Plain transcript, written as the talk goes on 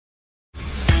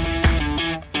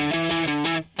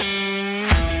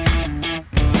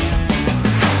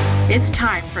It's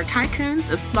time for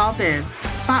Tycoons of Small Biz,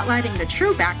 spotlighting the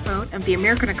true backbone of the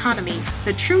American economy,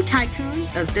 the true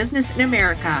tycoons of business in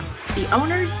America, the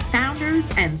owners, founders,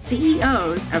 and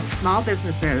CEOs of small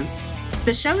businesses.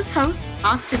 The show's hosts,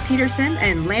 Austin Peterson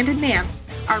and Landon Nance,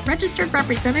 are registered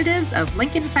representatives of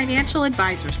Lincoln Financial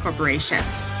Advisors Corporation,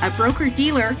 a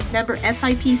broker-dealer, member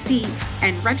SIPC,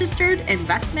 and registered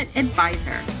investment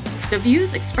advisor. The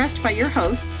views expressed by your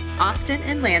hosts, Austin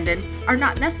and Landon, are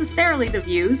not necessarily the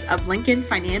views of Lincoln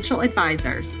Financial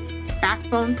Advisors.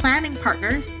 Backbone Planning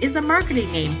Partners is a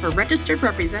marketing name for registered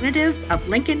representatives of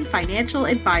Lincoln Financial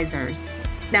Advisors.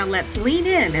 Now let's lean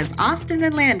in as Austin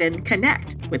and Landon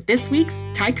connect with this week's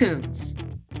Tycoons.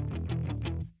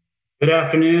 Good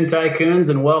afternoon, Tycoons,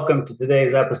 and welcome to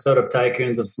today's episode of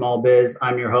Tycoons of Small Biz.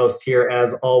 I'm your host here,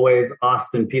 as always,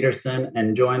 Austin Peterson,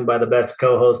 and joined by the best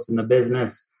co-host in the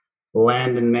business,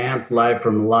 Landon Nance, live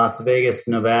from Las Vegas,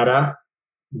 Nevada,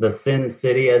 the Sin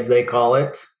City, as they call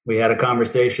it. We had a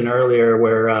conversation earlier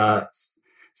where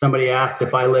somebody asked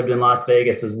if I lived in Las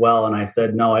Vegas as well, and I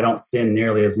said, no, I don't sin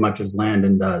nearly as much as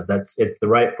Landon does. It's the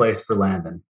right place for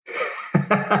Landon.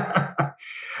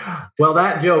 Well,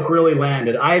 that joke really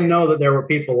landed. I know that there were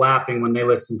people laughing when they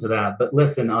listened to that. But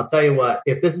listen, I'll tell you what,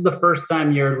 if this is the first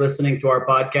time you're listening to our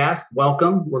podcast,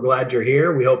 welcome. We're glad you're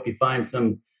here. We hope you find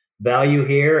some value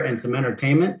here and some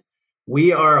entertainment.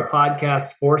 We are a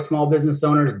podcast for small business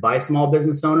owners by small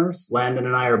business owners. Landon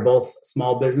and I are both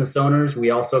small business owners. We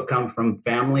also come from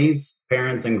families,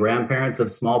 parents and grandparents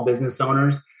of small business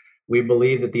owners. We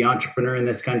believe that the entrepreneur in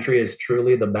this country is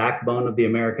truly the backbone of the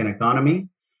American economy.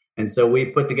 And so we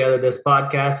put together this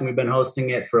podcast and we've been hosting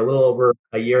it for a little over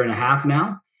a year and a half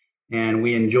now. And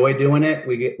we enjoy doing it.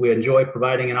 We enjoy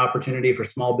providing an opportunity for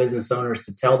small business owners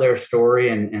to tell their story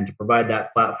and to provide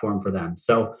that platform for them.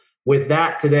 So with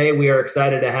that, today, we are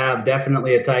excited to have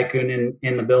definitely a tycoon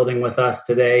in the building with us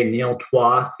today, Neil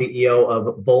Twa, CEO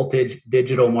of Voltage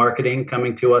Digital Marketing,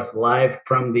 coming to us live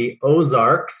from the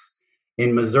Ozarks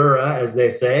in Missouri, as they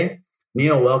say.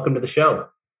 Neil, welcome to the show.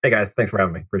 Hey guys, thanks for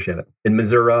having me. Appreciate it. In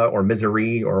Missouri or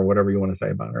Missouri or whatever you want to say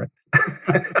about it, right?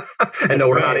 And no,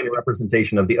 we're not any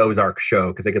representation of the Ozark show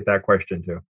because I get that question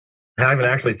too. I haven't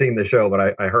actually seen the show,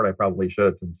 but I heard I probably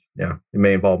should since, it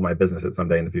may involve my business at some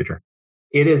day in the future.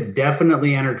 It is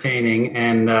definitely entertaining.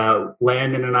 And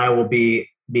Landon and I will be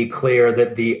clear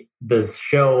that the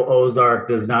show Ozark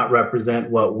does not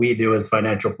represent what we do as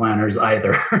financial planners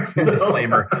either.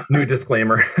 New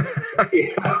disclaimer.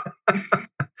 Yeah.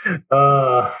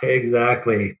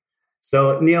 Exactly.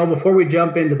 So Neil, before we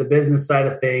jump into the business side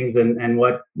of things and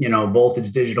what,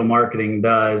 Voltage Digital Marketing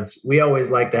does, we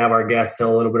always like to have our guests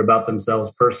tell a little bit about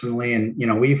themselves personally. And,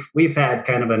 we've had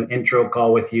kind of an intro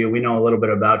call with you. We know a little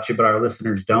bit about you, but our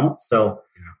listeners don't. So,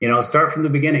 start from the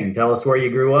beginning. Tell us where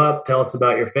you grew up. Tell us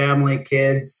about your family,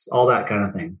 kids, all that kind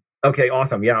of thing. Okay,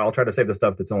 awesome. Yeah, I'll try to save the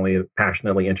stuff that's only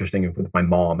passionately interesting with my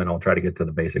mom, and I'll try to get to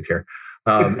the basics here.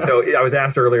 So I was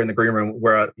asked earlier in the green room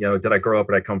where, did I grow up?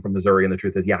 Did I come from Missouri? And the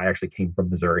truth is, I actually came from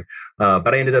Missouri.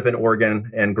 But I ended up in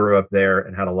Oregon and grew up there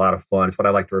and had a lot of fun. It's what I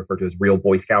like to refer to as real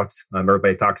Boy Scouts.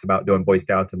 Everybody talks about doing Boy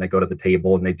Scouts and they go to the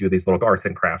table and they do these little arts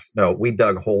and crafts. No, we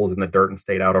dug holes in the dirt and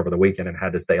stayed out over the weekend and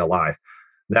had to stay alive.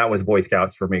 That was Boy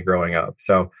Scouts for me growing up.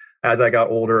 So as I got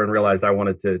older and realized I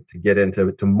wanted to get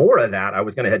into more of that, I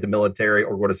was going to head to military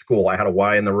or go to school. I had a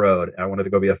Y in the road. I wanted to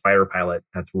go be a fighter pilot.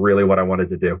 That's really what I wanted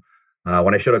to do.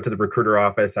 When I showed up to the recruiter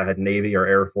office, I had Navy or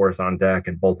Air Force on deck,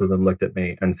 and both of them looked at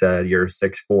me and said, "You're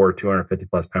 6'4", 250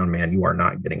 plus pound man. You are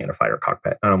not getting in a fighter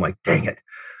cockpit." And I'm like, dang it.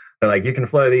 They're like, "You can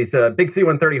fly these big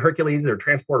C-130 Hercules or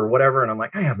transport or whatever." And I'm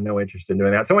like, I have no interest in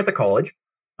doing that. So I went to college.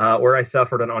 Where I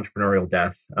suffered an entrepreneurial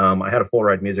death. I had a full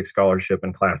ride music scholarship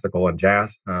in classical and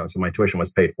jazz, so my tuition was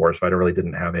paid for. So I really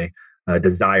didn't have a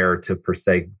desire to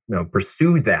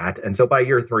pursue that. And so by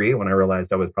year 3, when I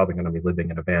realized I was probably going to be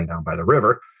living in a van down by the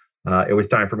river, it was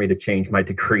time for me to change my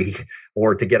degree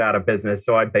or to get out of business.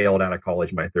 So I bailed out of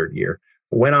college my 3rd year.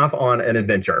 Went off on an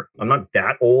adventure. I'm not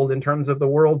that old in terms of the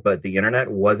world, but the internet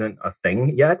wasn't a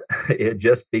thing yet. It had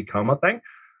just become a thing.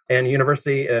 And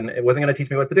university, and it wasn't going to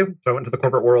teach me what to do. So I went to the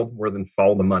corporate world where then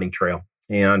followed the money trail.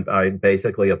 And I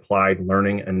basically applied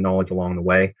learning and knowledge along the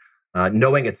way,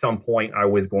 knowing at some point I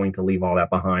was going to leave all that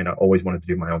behind. I always wanted to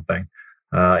do my own thing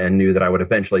and knew that I would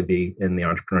eventually be in the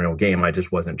entrepreneurial game. I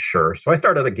just wasn't sure. So I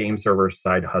started a game server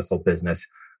side hustle business.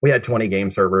 We had 20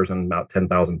 game servers and about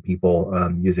 10,000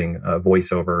 people using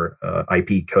voice over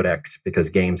IP codecs because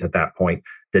games at that point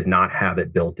did not have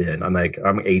it built in.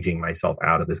 I'm aging myself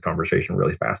out of this conversation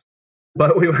really fast.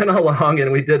 But we went along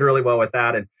and we did really well with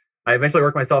that. And I eventually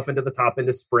worked myself into the top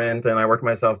into Sprint, and I worked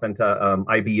myself into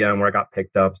IBM where I got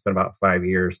picked up. It's been about 5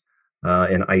 years.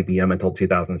 in IBM until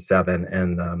 2007,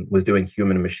 and was doing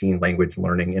human and machine language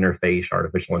learning interface,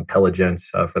 artificial intelligence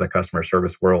for the customer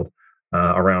service world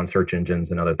around search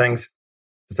engines and other things,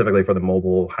 specifically for the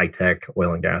mobile, high-tech,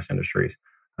 oil and gas industries.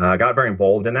 Got very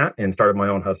involved in that and started my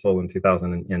own hustle in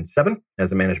 2007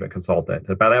 as a management consultant.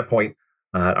 By that point,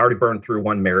 I already burned through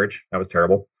one marriage. That was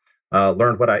terrible.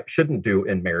 Learned what I shouldn't do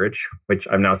in marriage, which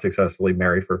I'm now successfully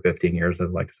married for 15 years, I'd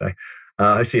like to say.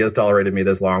 She has tolerated me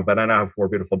this long, but I now have 4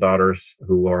 beautiful daughters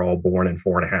who are all born in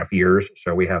 4.5 years.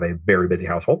 So we have a very busy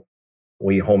household.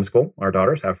 We homeschool our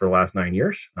daughters, have for the last 9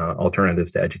 years,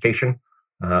 alternatives to education,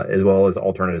 as well as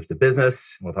alternatives to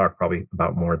business. We'll talk probably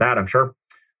about more of that, I'm sure.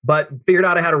 But figured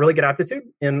out I had a really good aptitude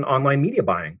in online media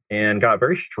buying and got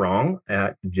very strong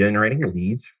at generating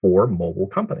leads for mobile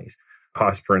companies,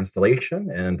 cost per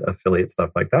installation and affiliate stuff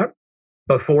like that.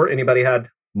 Before anybody had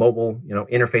mobile,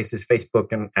 interfaces,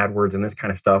 Facebook and AdWords and this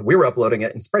kind of stuff, we were uploading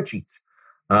it in spreadsheets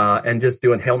and just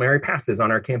doing Hail Mary passes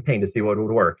on our campaign to see what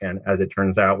would work. And as it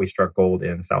turns out, we struck gold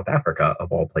in South Africa,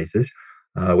 of all places,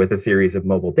 with a series of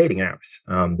mobile dating apps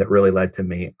that really led to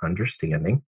me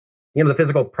understanding the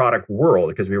physical product world,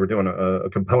 because we were doing a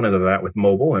component of that with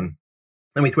mobile. And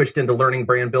then we switched into learning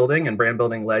brand building, and brand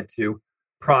building led to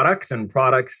products, and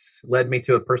products led me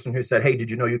to a person who said, "Hey,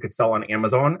 did you know you could sell on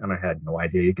Amazon?" And I had no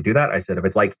idea you could do that. I said, if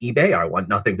it's like eBay, I want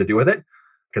nothing to do with it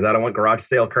because I don't want garage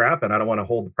sale crap and I don't want to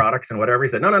hold the products and whatever. He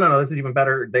said, no, this is even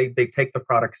better. They take the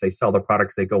products, they sell the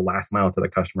products, they go last mile to the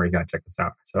customer. You got to check this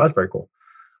out. So that's very cool.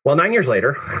 Well, 9 years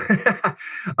later,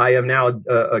 I am now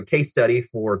a case study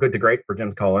for Good to Great for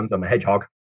Jim Collins. I'm a hedgehog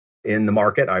in the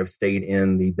market. I've stayed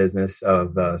in the business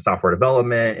of software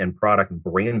development and product and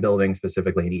brand building,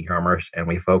 specifically in e-commerce. And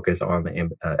we focus on the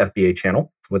FBA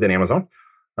channel within Amazon.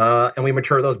 And we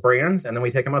mature those brands, and then we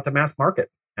take them out to mass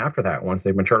market after that. Once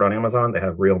they've matured on Amazon, they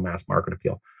have real mass market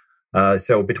appeal.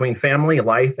 So between family,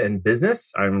 life, and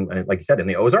business, I'm, like you said, in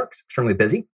the Ozarks, extremely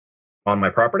busy on my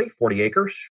property, 40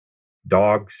 acres.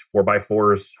 Dogs,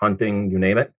 4x4s, hunting, you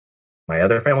name it. My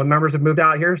other family members have moved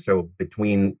out here. So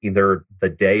between either the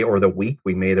day or the week,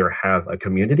 we may either have a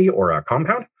community or a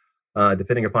compound,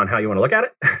 depending upon how you want to look at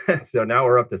it. So now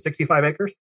we're up to 65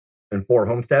 acres and 4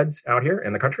 homesteads out here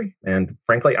in the country. And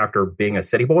frankly, after being a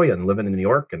city boy and living in New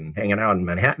York and hanging out in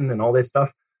Manhattan and all this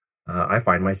stuff, I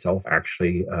find myself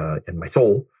actually in my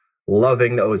soul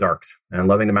loving the Ozarks and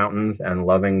loving the mountains and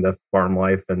loving the farm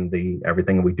life and the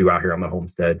everything we do out here on the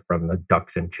homestead, from the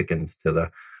ducks and chickens to the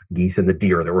geese and the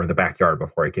deer that were in the backyard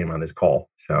before I came on this call.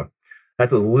 So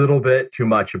that's a little bit too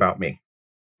much about me.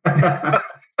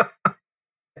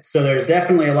 So there's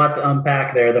definitely a lot to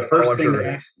unpack there. The first thing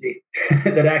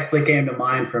that actually came to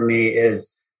mind for me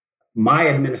is my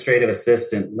administrative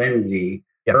assistant, Lindsay,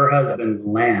 her husband,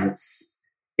 Lance,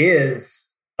 is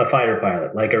a fighter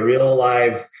pilot, like a real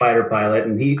live fighter pilot.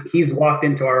 And he's walked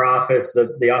into our office,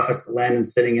 the office that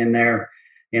Landon's sitting in there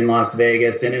in Las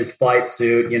Vegas in his flight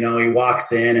suit. He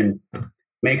walks in and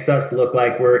makes us look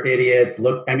like we're idiots.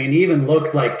 He even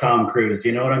looks like Tom Cruise.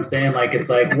 You know what I'm saying? Like, it's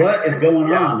like, what is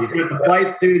going on? He's got the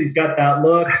flight suit. He's got that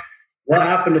look. What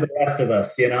happened to the rest of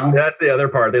us? That's the other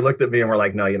part. They looked at me and were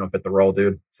like, no, you don't fit the role,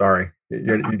 dude. Sorry.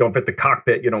 You don't fit the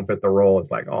cockpit. You don't fit the role.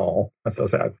 It's like, oh, that's so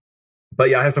sad. But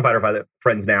yeah, I have some fighter pilot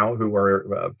friends now who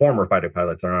are former fighter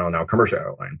pilots and are now commercial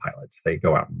airline pilots. They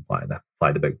go out and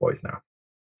fly the big boys now,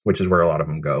 which is where a lot of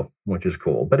them go, which is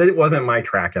cool. But it wasn't my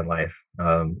track in life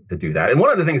to do that. And one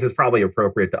of the things that's probably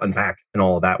appropriate to unpack in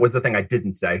all of that was the thing I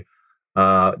didn't say.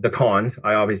 The cons.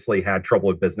 I obviously had trouble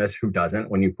with business. Who doesn't?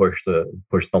 When you push the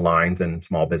lines, and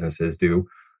small businesses do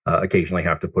occasionally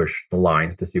have to push the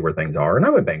lines to see where things are. And I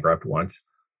went bankrupt once.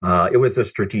 It was a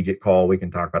strategic call. We can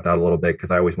talk about that a little bit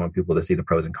because I always want people to see the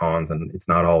pros and cons, and it's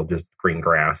not all just green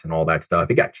grass and all that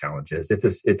stuff. You got challenges.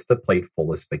 It's the plate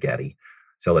full of spaghetti.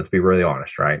 So let's be really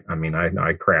honest, right?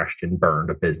 I crashed and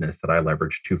burned a business that I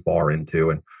leveraged too far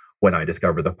into. And when I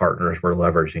discovered the partners were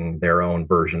leveraging their own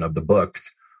version of the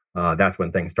books, that's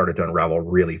when things started to unravel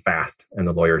really fast. And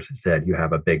the lawyers said, you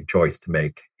have a big choice to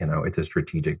make. It's a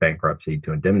strategic bankruptcy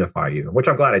to indemnify you, which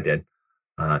I'm glad I did.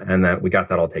 And that we got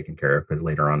that all taken care of because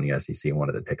later on the SEC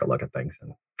wanted to take a look at things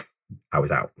and I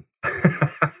was out.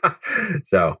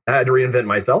 So I had to reinvent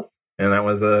myself. And that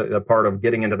was a part of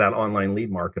getting into that online lead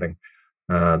marketing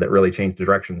that really changed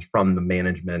directions from the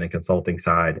management and consulting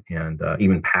side, and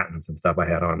even patents and stuff I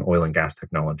had on oil and gas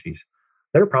technologies.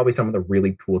 They're probably some of the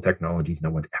really cool technologies no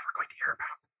one's ever going to hear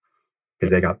about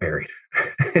because they got buried.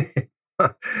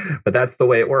 But that's the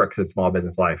way it works in small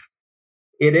business life.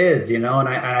 It is, and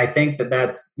I think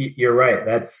you're right.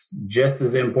 That's just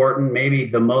as important. Maybe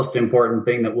the most important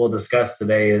thing that we'll discuss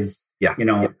today is,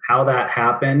 how that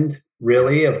happened,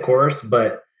 really, of course.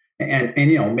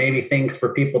 and maybe things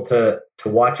for people to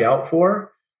watch out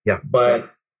for. Yeah.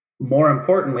 But more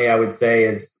importantly, I would say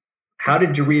is, how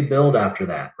did you rebuild after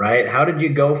that, right? How did you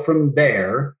go from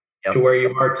there to where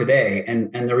you are today?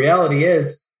 And the reality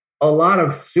is, a lot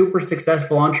of super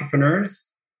successful entrepreneurs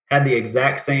had the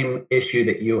exact same issue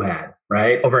that you had,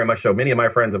 right? Oh, very much so. Many of my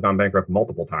friends have gone bankrupt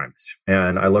multiple times.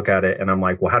 And I look at it and I'm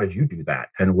like, well, how did you do that?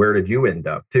 And where did you end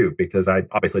up too? Because I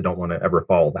obviously don't want to ever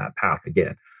follow that path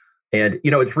again. And,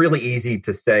 it's really easy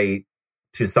to say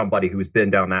to somebody who's been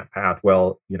down that path,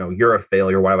 well, you're a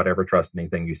failure. Why would I ever trust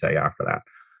anything you say after that?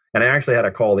 And I actually had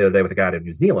a call the other day with a guy in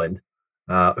New Zealand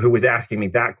who was asking me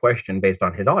that question based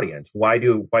on his audience. Why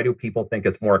do people think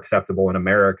it's more acceptable in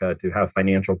America to have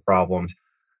financial problems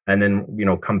and then,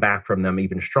 come back from them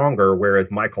even stronger?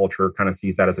 Whereas my culture kind of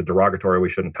sees that as a derogatory. We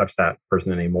shouldn't touch that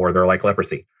person anymore. They're like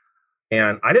leprosy.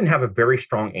 And I didn't have a very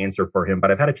strong answer for him, but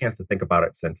I've had a chance to think about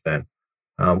it since then.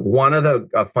 One of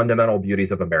the fundamental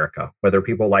beauties of America, whether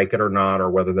people like it or not,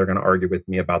 or whether they're going to argue with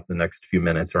me about the next few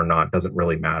minutes or not, doesn't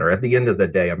really matter. At the end of the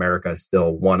day, America is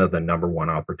still one of the number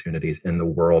one opportunities in the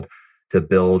world to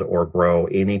build or grow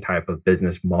any type of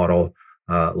business model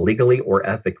legally or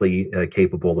ethically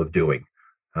capable of doing.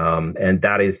 And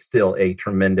that is still a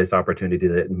tremendous opportunity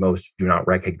that most do not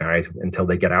recognize until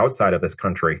they get outside of this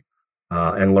country.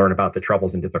 And learn about the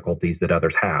troubles and difficulties that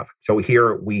others have. So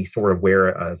here we sort of wear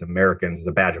it as Americans as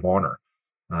a badge of honor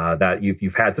that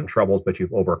you've had some troubles, but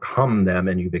you've overcome them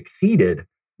and you've exceeded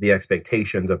the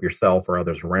expectations of yourself or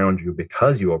others around you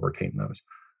because you overcame those.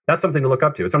 That's something to look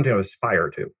up to. It's something to aspire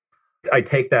to. I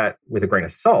take that with a grain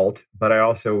of salt, but I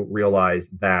also realize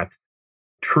that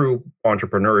true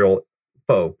entrepreneurial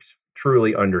folks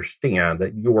truly understand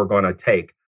that you are going to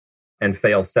take and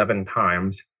fail 7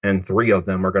 times, and 3 of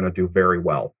them are going to do very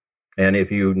well. And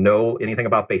if you know anything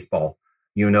about baseball,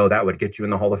 that would get you in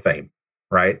the Hall of Fame,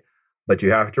 right? But you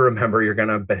have to remember you're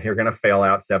going to fail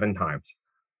out 7 times.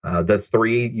 The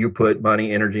 3 you put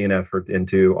money, energy, and effort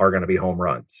into are going to be home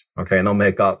runs, okay? And they'll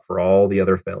make up for all the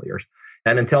other failures.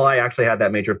 And until I actually had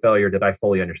that major failure, did I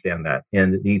fully understand that.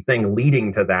 And the thing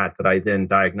leading to that I then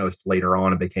diagnosed later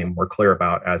on and became more clear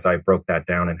about as I broke that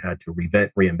down and had to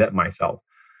reinvent myself,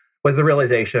 was the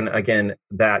realization, again,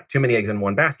 that too many eggs in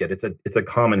one basket. It's a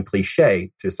common cliche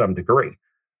to some degree.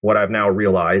 What I've now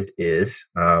realized is,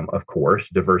 of course,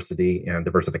 diversity and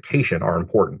diversification are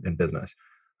important in business.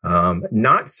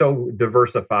 Not so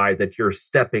diversified that you're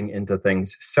stepping into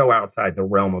things so outside the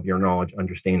realm of your knowledge,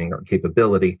 understanding, or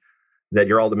capability that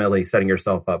you're ultimately setting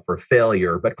yourself up for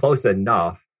failure, but close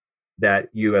enough that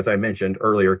you, as I mentioned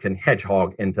earlier, can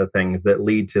hedgehog into things that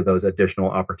lead to those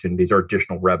additional opportunities or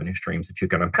additional revenue streams that you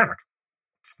can unpack.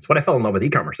 It's what I fell in love with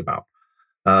e-commerce about.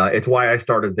 It's why I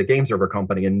started the game server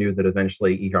company and knew that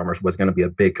eventually e-commerce was going to be a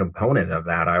big component of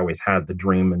that. I always had the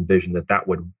dream and vision that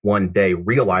would one day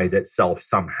realize itself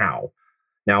somehow.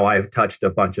 Now I've touched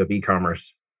a bunch of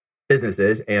e-commerce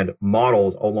businesses and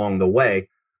models along the way,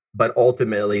 but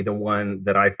ultimately the one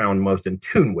that I found most in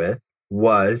tune with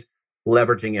was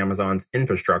leveraging Amazon's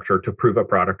infrastructure to prove a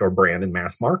product or brand in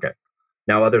mass market.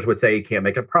 Now, others would say you can't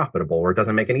make it profitable, or it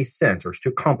doesn't make any sense, or it's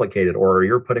too complicated, or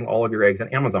you're putting all of your eggs in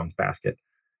Amazon's basket.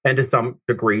 And to some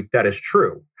degree, that is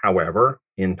true. However,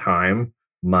 in time,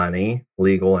 money,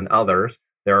 legal, and others,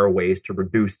 there are ways to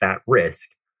reduce that risk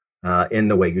in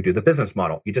the way you do the business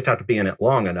model. You just have to be in it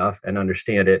long enough and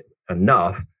understand it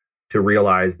enough to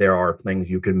realize there are things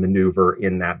you can maneuver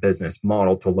in that business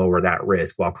model to lower that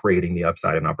risk while creating the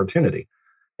upside and opportunity.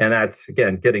 And that's,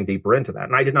 again, getting deeper into that.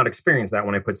 And I did not experience that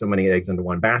when I put so many eggs into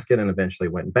one basket and eventually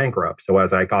went bankrupt. So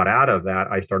as I got out of that,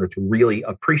 I started to really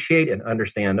appreciate and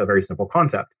understand a very simple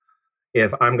concept.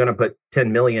 If I'm going to put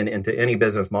 10 million into any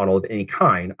business model of any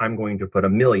kind, I'm going to put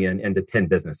 $1 million into 10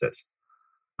 businesses.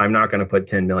 I'm not going to put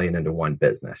 10 million into one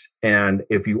business. And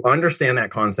if you understand that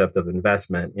concept of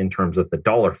investment in terms of the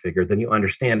dollar figure, then you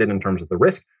understand it in terms of the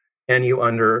risk, and you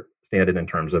understand it in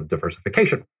terms of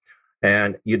diversification.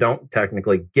 And you don't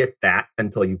technically get that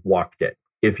until you've walked it.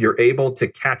 If you're able to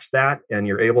catch that and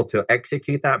you're able to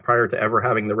execute that prior to ever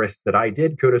having the risk that I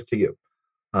did, kudos to you.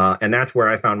 And that's where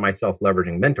I found myself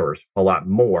leveraging mentors a lot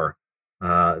more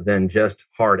than just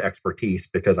hard expertise,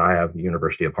 because I have the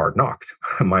University of Hard Knocks.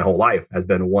 My whole life has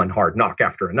been one hard knock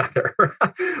after another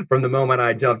from the moment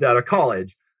I jumped out of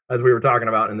college, as we were talking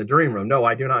about in the dream room. No,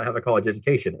 I do not have a college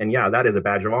education. And yeah, that is a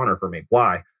badge of honor for me.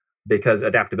 Why? Because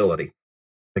adaptability.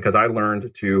 Because I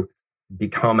learned to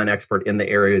become an expert in the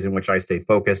areas in which I stayed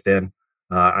focused in.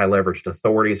 I leveraged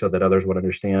authority so that others would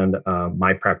understand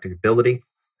my practicability.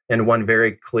 And one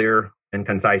very clear and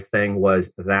concise thing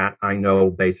was that I know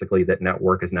basically that net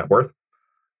worth is net worth.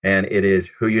 And it is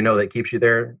who you know that keeps you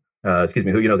there,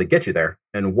 who you know that gets you there,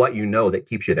 and what you know that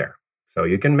keeps you there. So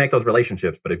you can make those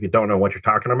relationships, but if you don't know what you're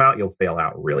talking about, you'll fail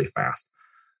out really fast.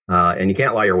 And you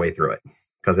can't lie your way through it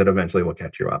because it eventually will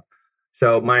catch you up.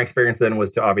 So my experience then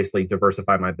was to obviously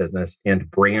diversify my business,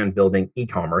 and brand building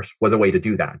e-commerce was a way to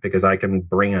do that because I can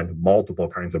brand multiple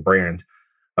kinds of brands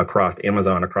across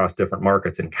Amazon, across different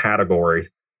markets and categories,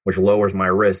 which lowers my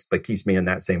risk, but keeps me in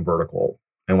that same vertical.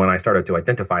 And when I started to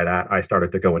identify that, I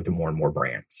started to go into more and more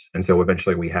brands. And so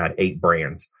eventually we had 8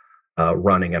 brands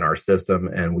running in our system,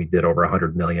 and we did over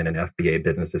 100 million in FBA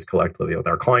businesses collectively with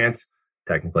our clients.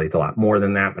 Technically, it's a lot more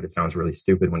than that, but it sounds really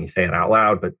stupid when you say it out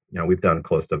loud. But we've done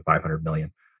close to 500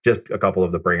 million. Just a couple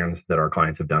of the brands that our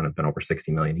clients have done have been over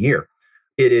 60 million a year.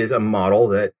 It is a model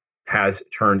that has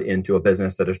turned into a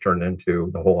business that has turned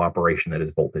into the whole operation that is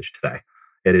Voltage today.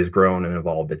 It has grown and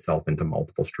evolved itself into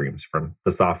multiple streams, from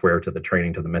the software to the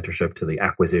training to the mentorship to the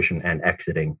acquisition and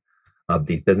exiting of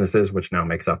these businesses, which now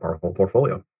makes up our whole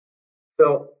portfolio.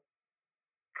 So,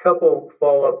 a couple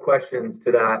follow-up questions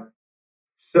to that.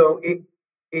 So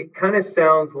it kind of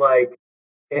sounds like,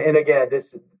 and again,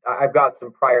 I've got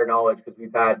some prior knowledge because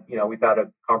we've had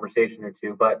a conversation or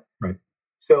two, but right.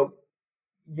 So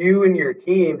you and your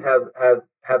team have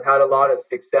had a lot of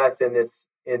success in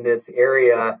this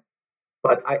area,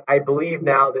 but I believe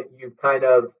now that you've kind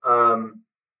of,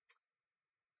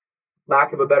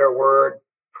 lack of a better word,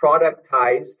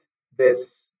 productized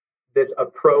this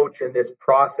approach and this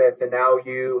process, and now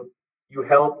you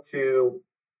help to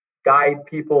guide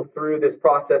people through this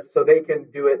process so they can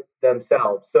do it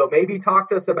themselves. So maybe talk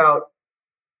to us about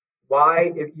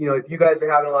why, if you guys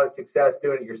are having a lot of success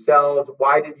doing it yourselves,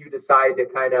 why did you decide to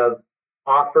kind of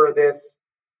offer this,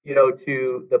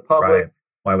 to the public? Right.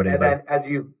 Why would anybody? And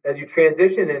then as you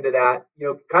transition into that,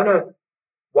 kind of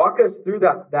walk us through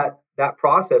that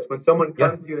process. When someone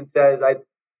comes to you and says, "I'm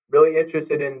really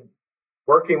interested in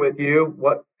working with you,"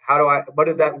 what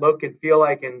does that look and feel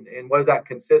like, and what does that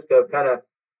consist of? Kind of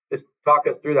just talk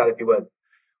us through that, if you would.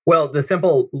 Well, the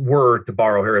simple word to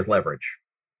borrow here is leverage.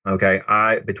 Okay.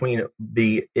 Between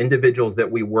the individuals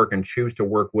that we work and choose to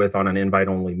work with on an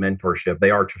invite-only mentorship, they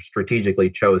are strategically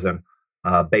chosen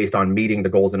based on meeting the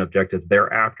goals and objectives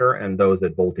thereafter, and those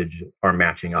that Voltage are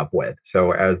matching up with.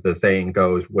 So as the saying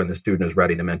goes, when the student is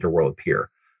ready, the mentor will appear.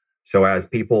 So as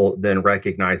people then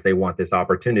recognize they want this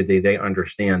opportunity, they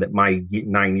understand that my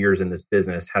 9 years in this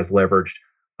business has leveraged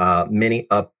many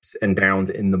ups and downs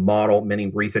in the model, many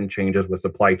recent changes with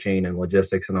supply chain and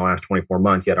logistics in the last 24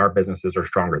 months, yet our businesses are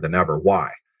stronger than ever.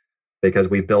 Why? Because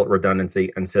we built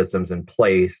redundancy and systems in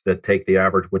place that would take the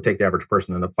average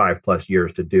person in 5+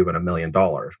 years to do in $1 million.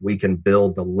 We can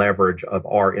build the leverage of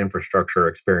our infrastructure,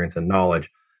 experience, and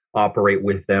knowledge, operate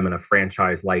with them in a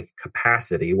franchise-like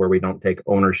capacity where we don't take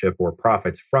ownership or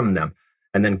profits from them,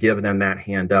 and then give them that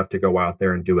hand up to go out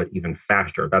there and do it even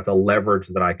faster. That's a leverage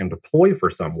that I can deploy for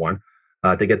someone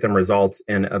to get them results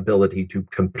and ability to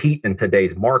compete in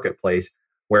today's marketplace.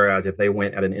 Whereas if they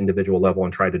went at an individual level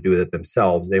and tried to do it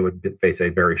themselves, they would face a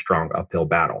very strong uphill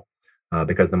battle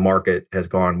because the market has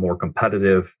gone more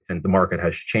competitive and the market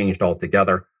has changed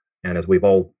altogether. And as we've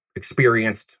all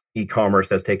experienced, e-commerce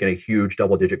has taken a huge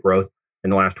double-digit growth in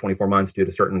the last 24 months due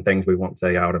to certain things we won't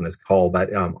say out in this call,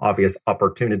 but obvious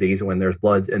opportunities. When there's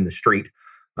bloods in the street,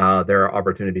 there are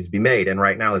opportunities to be made. And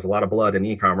right now there's a lot of blood in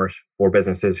e-commerce for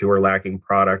businesses who are lacking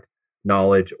product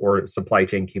knowledge or supply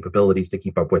chain capabilities to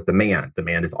keep up with demand.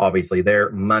 Demand is obviously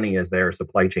there. Money is there.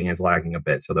 Supply chain is lagging a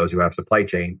bit. So those who have supply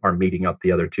chain are meeting up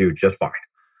the other two just fine.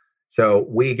 So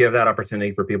we give that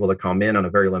opportunity for people to come in on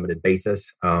a very limited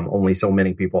basis, only so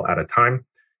many people at a time.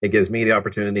 It gives me the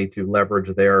opportunity to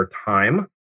leverage their time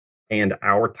and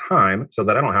our time so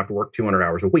that I don't have to work 200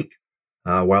 hours a week.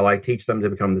 While I teach them to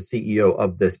become the CEO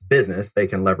of this business, they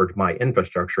can leverage my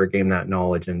infrastructure, gain that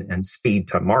knowledge and speed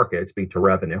to market, speed to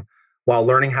revenue, while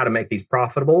learning how to make these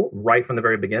profitable right from the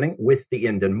very beginning with the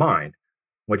end in mind,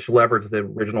 which leverages the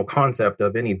original concept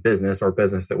of any business or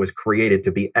business that was created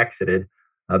to be exited.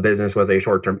 A business was a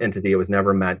short-term entity. It was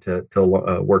never meant to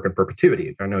work in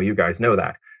perpetuity. I know you guys know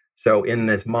that. So in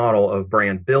this model of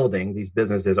brand building, these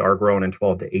businesses are grown in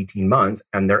 12 to 18 months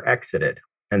and they're exited.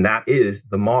 And that is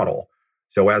the model.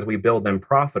 So as we build them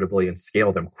profitably and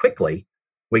scale them quickly,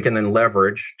 we can then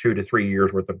leverage 2 to 3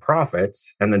 years worth of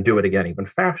profits and then do it again even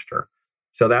faster.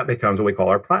 So that becomes what we call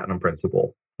our platinum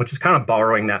principle, which is kind of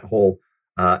borrowing that whole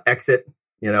exit,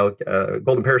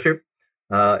 golden parachute,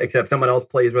 except someone else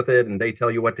plays with it and they tell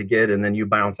you what to get and then you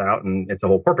bounce out and it's a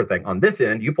whole corporate thing. On this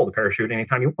end, you pull the parachute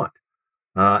anytime you want.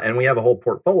 And we have a whole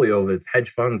portfolio of hedge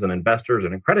funds and investors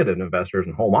and accredited investors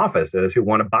and home offices who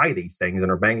want to buy these things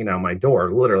and are banging down my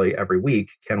door literally every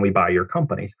week. Can we buy your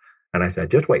companies? And I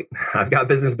said, just wait. I've got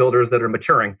business builders that are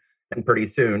maturing. And pretty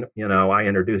soon, I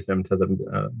introduce them to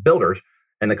the builders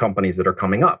and the companies that are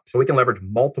coming up. So we can leverage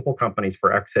multiple companies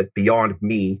for exit beyond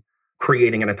me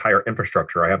creating an entire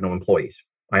infrastructure. I have no employees.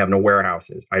 I have no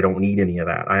warehouses. I don't need any of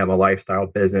that. I have a lifestyle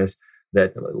business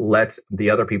that lets the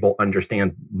other people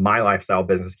understand my lifestyle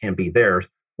business can be theirs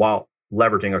while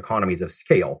leveraging economies of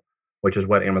scale, which is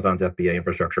what Amazon's FBA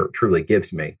infrastructure truly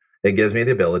gives me. It gives me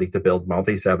the ability to build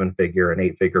multi-7-figure and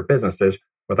 8-figure businesses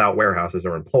without warehouses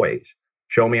or employees.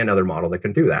 Show me another model that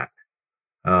can do that.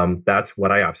 That's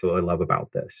what I absolutely love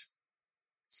about this.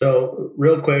 So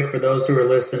real quick, for those who are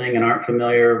listening and aren't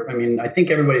familiar, I think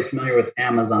everybody's familiar with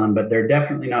Amazon, but they're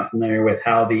definitely not familiar with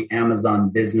how the Amazon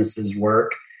businesses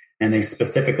work. And they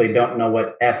specifically don't know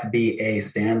what FBA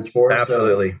stands for.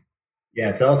 Absolutely.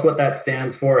 So, tell us what that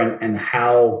stands for and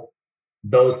how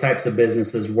those types of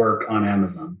businesses work on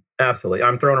Amazon. Absolutely.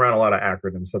 I'm throwing around a lot of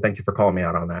acronyms, so thank you for calling me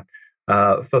out on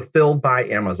that. Fulfilled by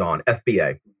Amazon,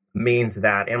 FBA, means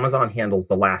that Amazon handles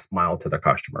the last mile to the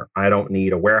customer. I don't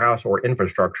need a warehouse or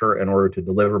infrastructure in order to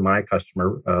deliver my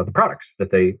customer the products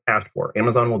that they asked for.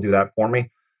 Amazon will do that for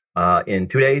me in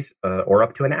 2 days or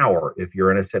up to an hour if you're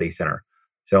in a city center.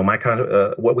 So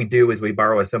what we do is we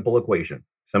borrow a simple equation.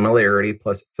 Similarity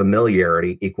plus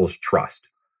familiarity equals trust.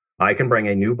 I can bring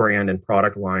a new brand and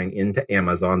product line into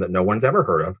Amazon that no one's ever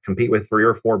heard of, compete with 3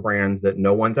 or 4 brands that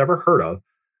no one's ever heard of,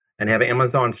 and have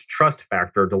Amazon's trust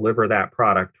factor deliver that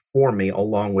product for me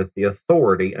along with the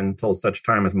authority until such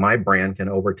time as my brand can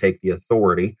overtake the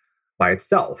authority by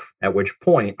itself, at which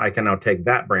point I can now take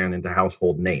that brand into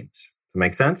household names. Does that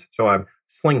make sense? So I'm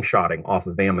slingshotting off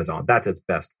of Amazon. That's its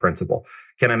best principle.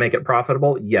 Can I make it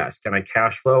profitable? Yes. Can I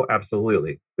cash flow?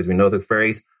 Absolutely. Because we know the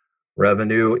phrase,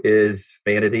 revenue is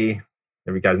vanity.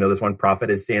 You guys know this one, profit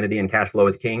is sanity and cash flow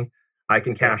is king. I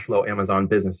can cash flow Amazon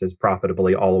businesses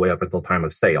profitably all the way up until time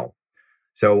of sale.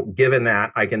 So given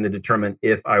that, I can then determine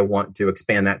if I want to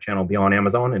expand that channel beyond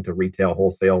Amazon into retail,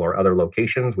 wholesale, or other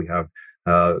locations. We have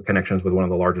connections with one of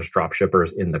the largest drop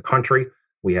shippers in the country.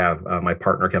 We have my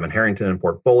partner, Kevin Harrington, in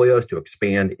portfolios to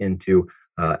expand into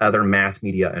other mass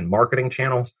media and marketing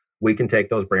channels. We can take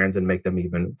those brands and make them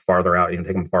even farther out and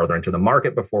take them farther into the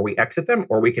market before we exit them,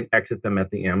 or we can exit them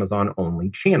at the Amazon-only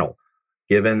channel.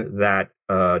 Given that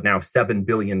now $7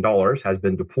 billion has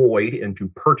been deployed into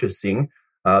purchasing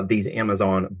these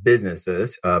Amazon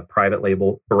businesses, private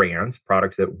label brands,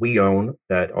 products that we own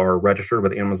that are registered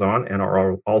with Amazon and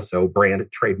are also brand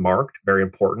trademarked, very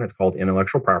important. It's called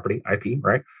intellectual property, IP,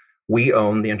 right? We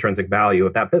own the intrinsic value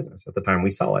of that business at the time we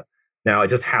sell it. Now, it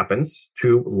just happens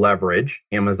to leverage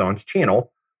Amazon's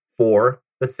channel for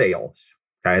the sales,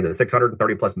 okay? The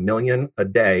 630 plus million a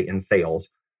day in sales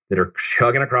that are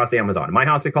chugging across Amazon. In my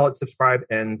house, we call it subscribe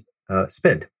and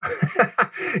spend.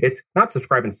 It's not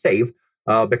subscribe and save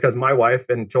because my wife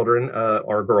and children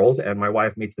are girls, and my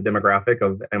wife meets the demographic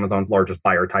of Amazon's largest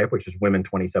buyer type, which is women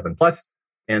 27 plus.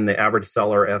 And the average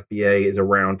seller FBA is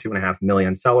around 2.5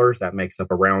 million sellers. That makes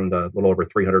up around a little over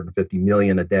 350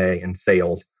 million a day in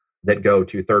sales that go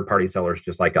to third-party sellers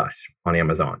just like us on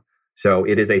Amazon. So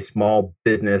it is a small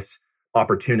business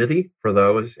opportunity for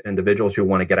those individuals who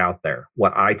want to get out there.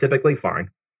 What I typically find,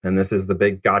 and this is the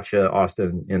big gotcha,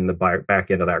 Austin, in the back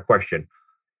end of that question,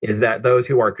 is that those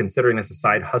who are considering this a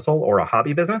side hustle or a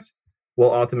hobby business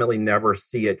will ultimately never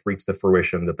see it reach the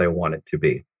fruition that they want it to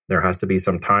be. There has to be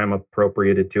some time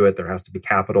appropriated to it. There has to be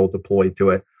capital deployed to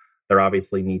it. There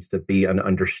obviously needs to be an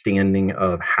understanding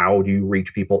of how do you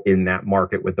reach people in that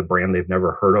market with a brand they've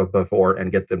never heard of before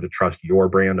and get them to trust your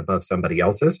brand above somebody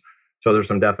else's. So there's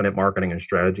some definite marketing and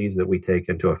strategies that we take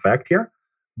into effect here.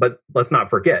 But let's not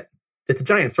forget, it's a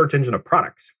giant search engine of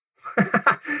products.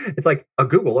 It's like a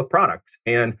Google of products.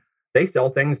 And they sell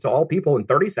things to all people in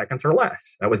 30 seconds or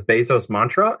less. That was Bezos'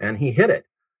 mantra, and he hit it.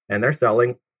 And they're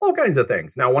selling all kinds of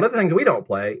things. Now, one of the things we don't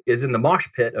play is in the mosh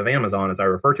pit of Amazon, as I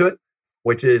refer to it,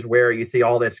 which is where you see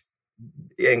all this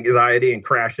anxiety and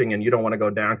crashing, and you don't want to go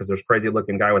down because there's a crazy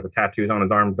looking guy with the tattoos on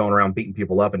his arms going around beating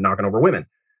people up and knocking over women.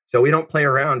 So we don't play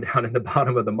around down in the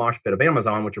bottom of the mosh pit of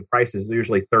Amazon, which are prices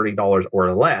usually $30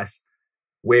 or less,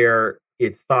 where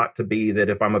it's thought to be that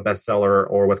if I'm a bestseller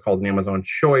or what's called an Amazon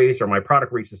choice, or my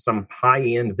product reaches some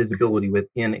high-end visibility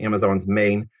within Amazon's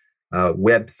main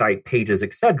website pages,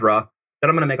 etc., then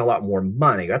I'm going to make a lot more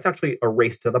money. That's actually a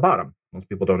race to the bottom. Most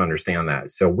people don't understand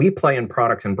that. So we play in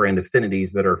products and brand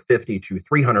affinities that are $50 to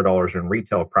 $300 in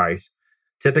retail price,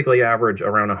 typically average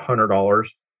around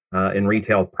 $100 in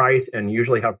retail price, and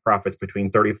usually have profits between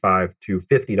 $35 to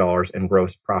 $50 in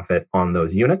gross profit on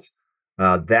those units.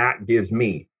 That gives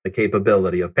me the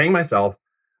capability of paying myself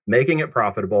making it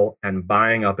profitable and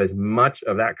buying up as much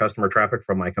of that customer traffic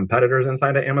from my competitors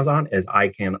inside of Amazon as I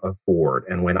can afford.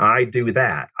 And when I do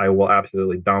that, I will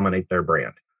absolutely dominate their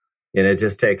brand. And it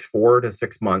just takes 4 to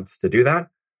 6 months to do that.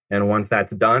 And once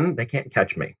that's done, they can't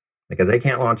catch me because they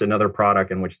can't launch another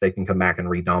product in which they can come back and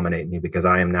redominate me because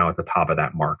I am now at the top of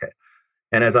that market.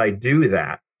 And as I do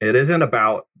that, it isn't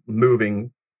about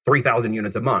moving 3,000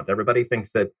 units a month. Everybody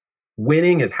thinks that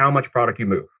winning is how much product you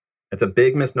move. It's a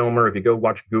big misnomer. If you go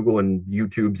watch Google and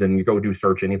YouTube's and you go do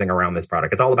search anything around this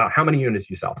product, it's all about how many units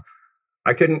you sell.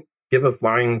 I couldn't give a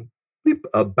flying bleep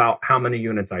about how many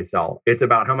units I sell. It's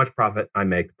about how much profit I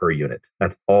make per unit.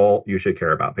 That's all you should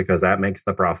care about because that makes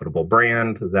the profitable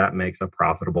brand. That makes a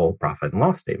profitable profit and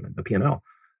loss statement, the P&L.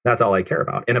 That's all I care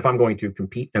about. And if I'm going to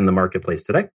compete in the marketplace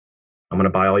today, I'm going to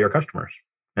buy all your customers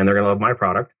and they're going to love my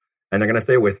product. And they're going to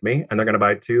stay with me and they're going to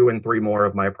buy 2 and 3 more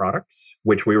of my products,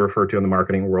 which we refer to in the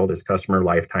marketing world as customer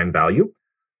lifetime value.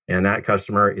 And that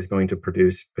customer is going to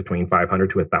produce between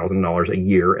 $500 to $1,000 a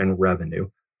year in revenue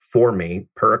for me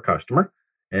per customer.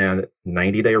 And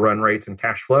 90-day run rates and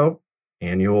cash flow,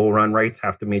 annual run rates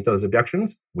have to meet those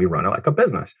objections. We run it like a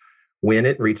business. When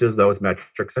it reaches those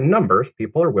metrics and numbers,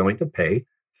 people are willing to pay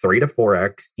 3 to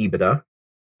 4x EBITDA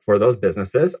for those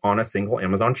businesses on a single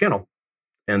Amazon channel.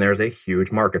 And there's a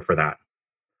huge market for that.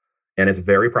 And it's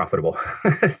very profitable.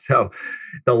 So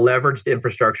the leveraged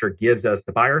infrastructure gives us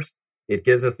the buyers. It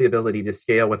gives us the ability to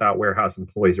scale without warehouse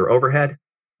employees or overhead.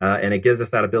 And it gives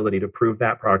us that ability to prove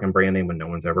that product and brand name when no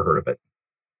one's ever heard of it.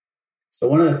 So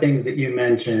one of the things that you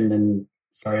mentioned, and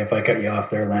sorry if I cut you off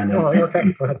there, Landon. Oh, you're okay.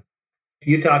 Go ahead.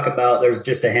 You talk about there's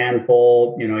just a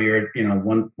handful,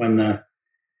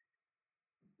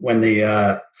 when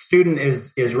the student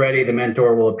is ready, the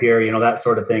mentor will appear, that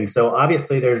sort of thing. So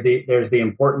obviously there's the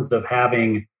importance of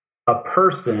having a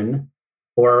person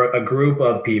or a group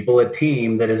of people, a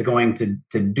team that is going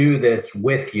to do this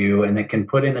with you and that can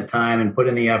put in the time and put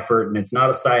in the effort. And it's not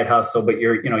a side hustle, but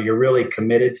you're really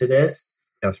committed to this.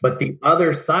 Yes. But the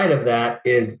other side of that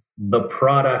is the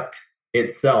product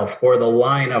itself or the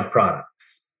line of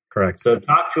products. Correct. So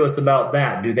talk to us about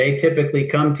that. Do they typically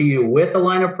come to you with a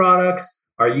line of products?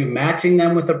 Are you matching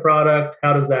them with a product?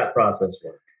 How does that process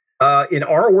work? In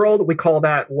our world, we call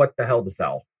that what the hell to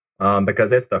sell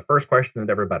because it's the first question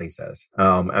that everybody says.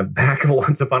 Back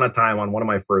once upon a time on one of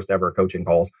my first ever coaching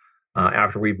calls,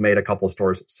 after we've made a couple of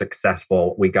stores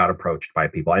successful, we got approached by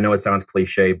people. I know it sounds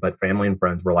cliche, but family and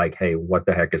friends were like, hey, what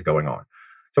the heck is going on?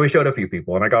 So we showed a few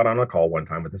people and I got on a call one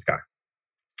time with this guy.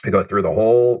 I go through the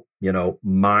whole,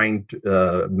 mind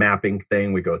mapping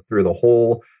thing. We go through the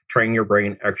whole train your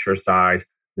brain exercise.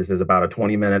 This is about a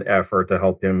 20-minute effort to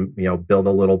help him, build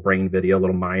a little brain video, a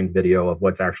little mind video of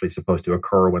what's actually supposed to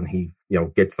occur when he,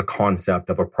 gets the concept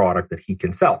of a product that he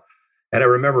can sell. And I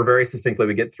remember very succinctly,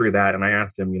 we get through that and I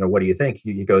asked him, what do you think?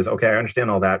 He goes, okay, I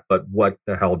understand all that, but what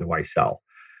the hell do I sell?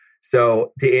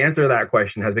 So to answer that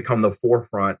question has become the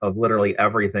forefront of literally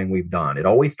everything we've done. It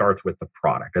always starts with the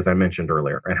product, as I mentioned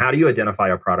earlier. And how do you identify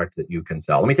a product that you can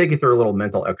sell? Let me take you through a little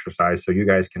mental exercise so you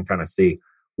guys can kind of see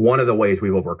one of the ways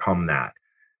we've overcome that.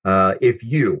 If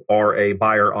you are a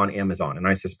buyer on Amazon, and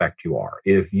I suspect you are,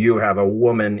 if you have a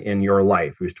woman in your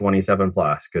life who's 27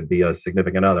 plus, could be a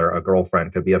significant other, a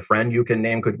girlfriend, could be a friend you can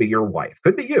name, could be your wife,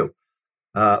 could be you.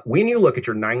 When you look at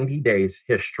your 90 days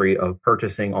history of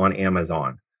purchasing on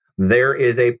Amazon, there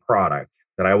is a product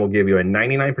that I will give you a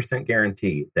 99%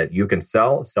 guarantee that you can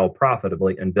sell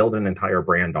profitably, and build an entire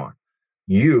brand on.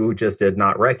 You just did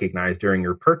not recognize during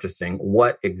your purchasing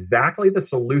what exactly the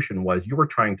solution was you were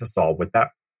trying to solve with that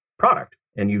product.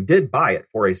 And you did buy it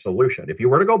for a solution. If you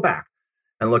were to go back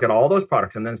and look at all those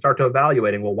products and then start to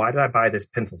evaluating, well, why did I buy this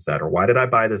pencil set? Or why did I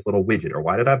buy this little widget? Or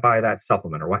why did I buy that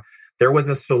supplement? Or why? There was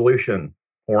a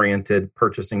solution-oriented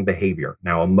purchasing behavior.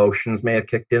 Now, emotions may have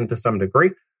kicked in to some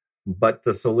degree, but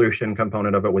the solution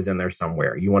component of it was in there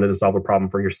somewhere. You wanted to solve a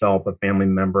problem for yourself, a family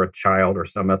member, a child, or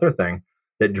some other thing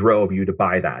that drove you to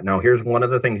buy that. Now, here's one of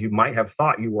the things you might have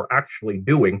thought you were actually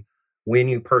doing when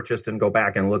you purchased and go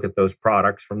back and look at those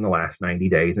products from the last 90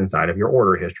 days inside of your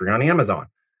order history on Amazon.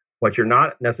 What you're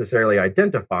not necessarily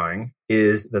identifying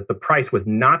is that the price was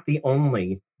not the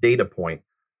only data point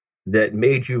that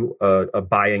made you a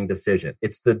buying decision.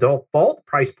 It's the default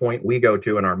price point we go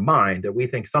to in our mind that we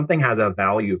think something has a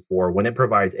value for when it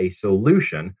provides a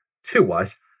solution to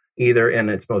us, either in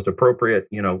its most appropriate,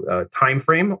 time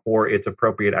frame or its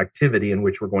appropriate activity in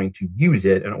which we're going to use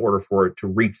it in order for it to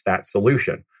reach that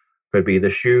solution. Could be the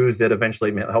shoes that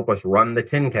eventually help us run the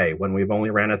 10K when we've only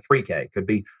ran a 3K. Could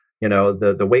be,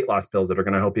 the weight loss pills that are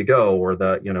going to help you go, or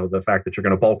the fact that you're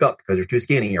going to bulk up because you're too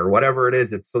skinny, or whatever it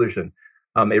is, it's solution.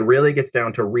 It really gets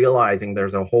down to realizing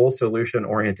there's a whole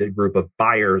solution-oriented group of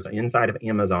buyers inside of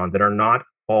Amazon that are not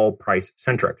all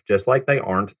price-centric, just like they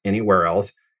aren't anywhere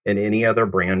else in any other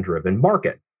brand-driven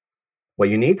market. What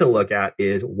you need to look at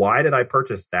is, why did I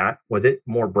purchase that? Was it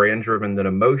more brand-driven than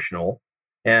emotional?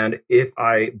 And if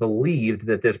I believed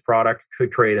that this product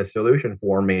could create a solution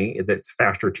for me that's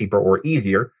faster, cheaper, or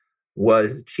easier,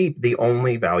 was cheap the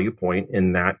only value point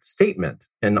in that statement?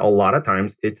 And a lot of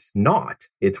times it's not.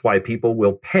 It's why people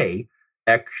will pay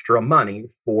extra money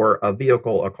for a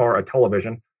vehicle, a car, a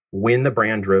television, when the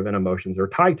brand-driven emotions are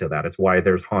tied to that. It's why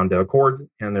there's Honda Accords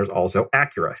and there's also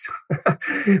Acuras,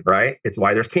 right? It's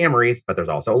why there's Camrys, but there's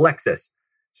also Lexus.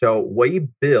 So we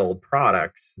build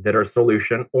products that are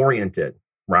solution-oriented,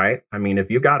 right? I mean,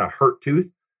 if you got a hurt tooth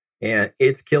and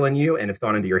it's killing you and it's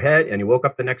gone into your head and you woke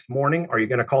up the next morning, are you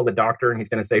going to call the doctor and he's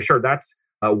going to say, sure, that's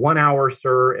 1 hour,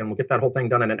 sir, and we'll get that whole thing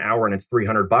done in an hour and it's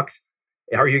 $300?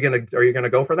 Are you going to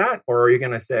go for that? Or are you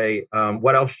going to say,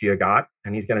 what else do you got?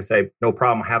 And he's going to say, no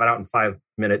problem. I'll have it out in 5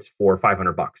 minutes for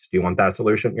 $500. Do you want that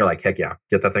solution? You're like, heck yeah,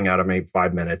 get that thing out of me.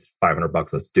 5 minutes,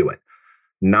 $500. Let's do it.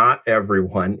 Not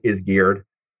everyone is geared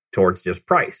towards just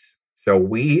price. So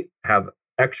we have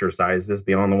exercises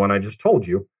beyond the one I just told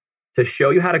you to show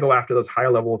you how to go after those higher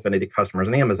level affinity customers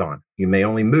in Amazon. You may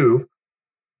only move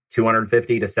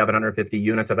 250 to 750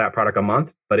 units of that product a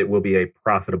month, but it will be a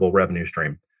profitable revenue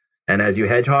stream. And as you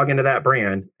hedgehog into that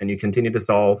brand and you continue to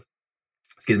solve,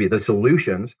 the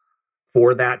solutions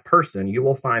for that person, you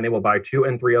will find they will buy 2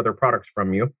 and 3 other products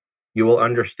from you. You will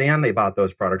understand they bought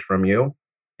those products from you.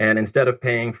 And instead of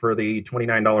paying for the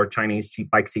 $29 Chinese cheap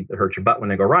bike seat that hurts your butt when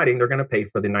they go riding, they're going to pay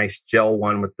for the nice gel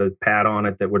one with the pad on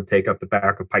it that would take up the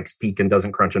back of Pikes Peak and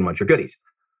doesn't crunch and munch your goodies.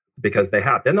 Because they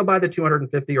have. Then they'll buy the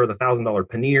 $250 or the $1,000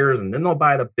 panniers, and then they'll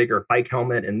buy the bigger bike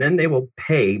helmet, and then they will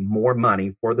pay more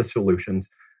money for the solutions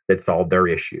that solve their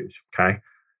issues. Okay.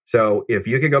 So if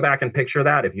you could go back and picture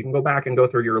that, if you can go back and go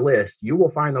through your list, you will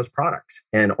find those products,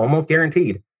 and almost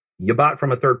guaranteed you bought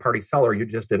from a third-party seller. You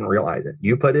just didn't realize it.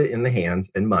 You put it in the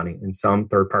hands and money in some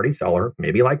third-party seller,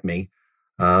 maybe like me,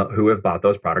 who have bought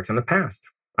those products in the past.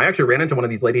 I actually ran into one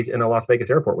of these ladies in a Las Vegas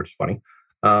airport, which is funny,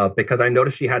 because I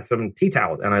noticed she had some tea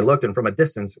towels, and I looked, and from a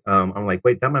distance, I'm like,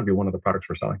 wait, that might be one of the products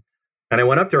we're selling. And I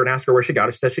went up to her and asked her where she got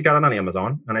it. She said she got it on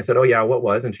Amazon. And I said, oh yeah, what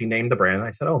was? And she named the brand. And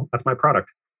I said, oh, that's my product.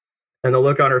 And the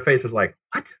look on her face was like,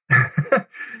 what?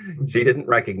 She didn't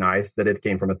recognize that it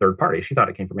came from a third party. She thought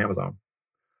it came from Amazon.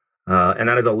 And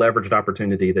that is a leveraged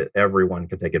opportunity that everyone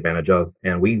can take advantage of.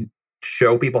 And we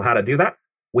show people how to do that.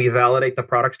 We validate the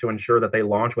products to ensure that they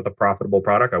launch with a profitable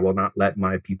product. I will not let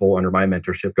my people under my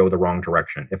mentorship go the wrong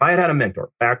direction. If I had had a mentor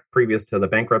back previous to the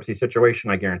bankruptcy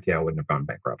situation, I guarantee I wouldn't have gone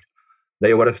bankrupt.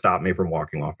 They would have stopped me from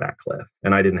walking off that cliff.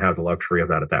 And I didn't have the luxury of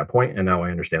that at that point. And now I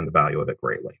understand the value of it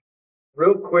greatly.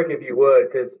 Real quick, if you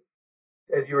would, because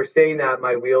as you were saying that,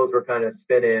 my wheels were kind of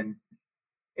spinning.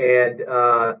 And,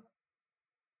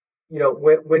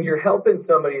 when you're helping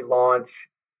somebody launch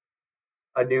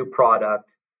a new product,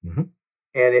 mm-hmm.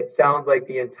 and it sounds like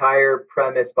the entire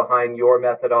premise behind your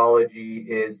methodology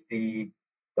is the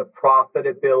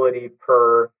profitability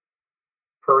per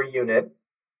unit,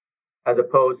 as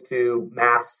opposed to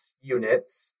mass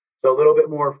units. So a little bit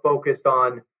more focused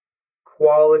on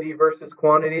quality versus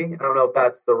quantity. I don't know if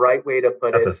that's the right way to put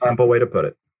it. That's a simple way to put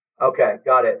it. Okay,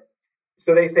 got it.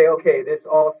 So they say, okay, this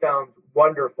all sounds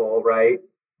wonderful, right?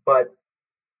 But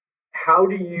how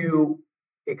do you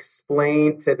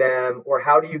explain to them, or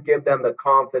how do you give them the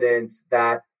confidence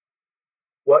that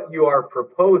what you are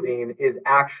proposing is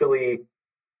actually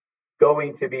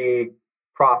going to be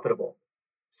profitable?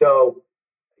 So,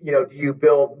 do you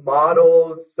build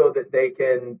models so that they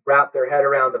can wrap their head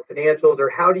around the financials, or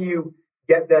how do you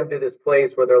get them to this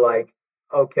place where they're like,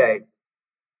 okay,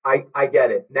 I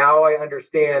get it. Now I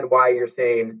understand why you're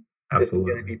saying this is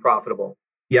going to be profitable.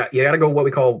 Yeah, you got to go what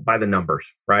we call by the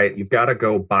numbers, right? You've got to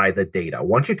go by the data.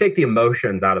 Once you take the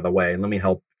emotions out of the way, and let me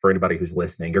help for anybody who's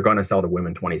listening, you're going to sell to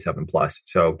women 27 plus.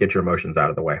 So get your emotions out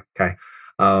of the way, okay?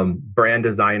 Brand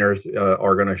designers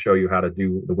are going to show you how to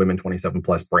do the women 27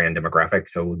 plus brand demographic.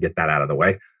 So we'll get that out of the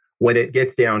way. When it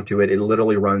gets down to it, it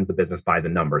literally runs the business by the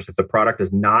numbers. If the product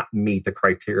does not meet the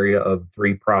criteria of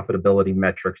 3 profitability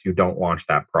metrics, you don't launch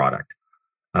that product.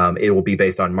 It will be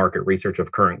based on market research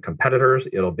of current competitors.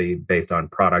 It'll be based on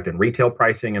product and retail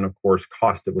pricing. And of course,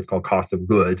 cost of what's called cost of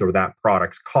goods, or that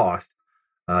product's cost,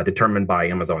 determined by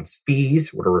Amazon's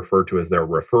fees, what are referred to as their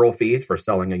referral fees for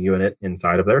selling a unit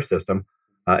inside of their system,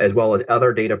 as well as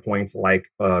other data points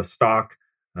like stock,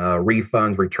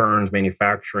 refunds, returns,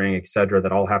 manufacturing, et cetera,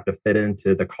 that all have to fit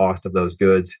into the cost of those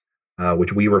goods,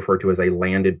 which we refer to as a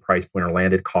landed price point or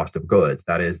landed cost of goods.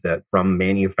 That is that from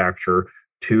manufacturer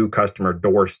to customer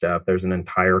doorstep, there's an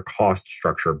entire cost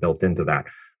structure built into that.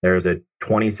 There's a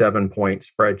 27-point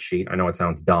spreadsheet. I know it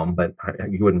sounds dumb, but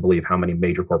you wouldn't believe how many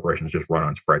major corporations just run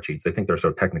on spreadsheets. They think they're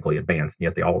so technically advanced, and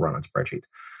yet they all run on spreadsheets.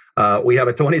 We have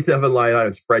a 27-line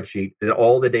item spreadsheet that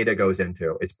all the data goes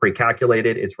into. It's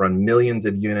pre-calculated. It's run millions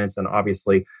of units and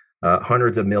obviously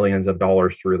hundreds of millions of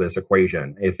dollars through this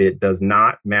equation. If it does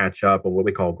not match up with what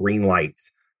we call green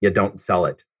lights, you don't sell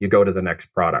it. You go to the next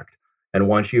product. And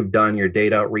once you've done your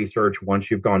data research, once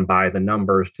you've gone by the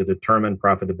numbers to determine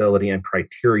profitability and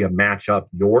criteria match up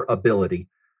your ability,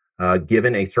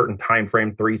 given a certain time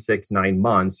frame, 3, 6, 9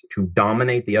 months, to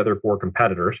dominate the other 4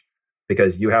 competitors,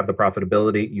 because you have the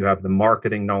profitability, you have the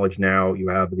marketing knowledge now, you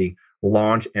have the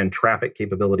launch and traffic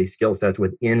capability skill sets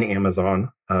within Amazon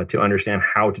to understand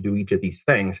how to do each of these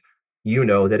things, you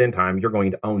know that in time you're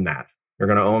going to own that. You're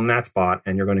going to own that spot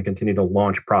and you're going to continue to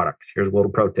launch products. Here's a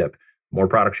little pro tip. The more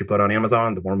products you put on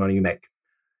Amazon, the more money you make.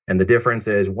 And the difference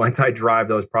is once I drive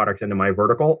those products into my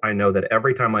vertical, I know that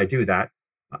every time I do that,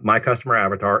 my customer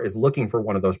avatar is looking for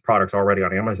one of those products already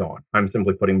on Amazon. I'm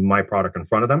simply putting my product in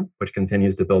front of them, which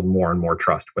continues to build more and more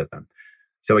trust with them.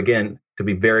 So again, to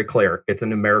be very clear, it's a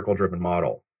numerical driven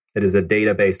model. It is a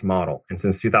data-based model. And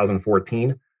since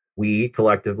 2014, we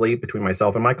collectively, between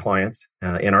myself and my clients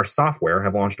in our software,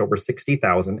 have launched over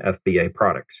 60,000 FBA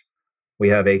products. We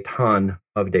have a ton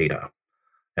of data.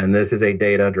 And this is a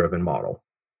data-driven model.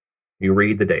 You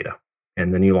read the data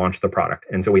and then you launch the product.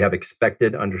 And so we have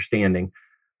expected understanding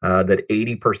that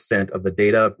 80% of the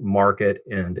data market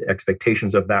and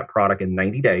expectations of that product in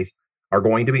 90 days are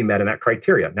going to be met in that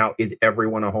criteria. Now, is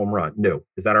everyone a home run? No.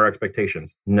 Is that our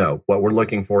expectations? No. What we're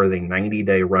looking for is a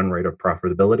 90-day run rate of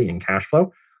profitability and cash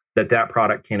flow that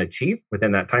product can achieve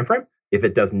within that time frame. If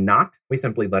it does not, we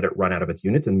simply let it run out of its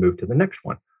units and move to the next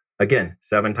one. Again,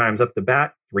 7 times up the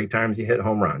bat, 3 times you hit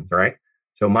home runs, all right?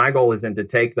 So my goal is then to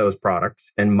take those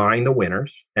products and mine the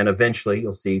winners. And eventually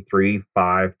you'll see 3,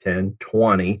 5, 10,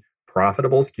 20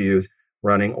 profitable SKUs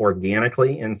running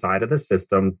organically inside of the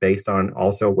system based on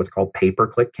also what's called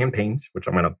pay-per-click campaigns, which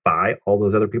I'm going to buy all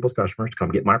those other people's customers to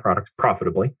come get my products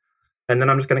profitably. And then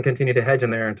I'm just going to continue to hedge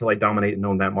in there until I dominate and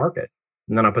own that market.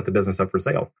 And then I'll put the business up for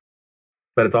sale.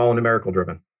 But it's all numerical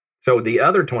driven. So the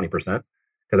other 20%,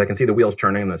 because I can see the wheels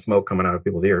turning and the smoke coming out of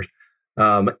people's ears,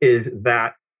 is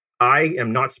that I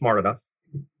am not smart enough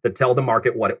to tell the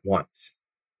market what it wants.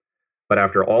 But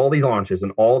after all these launches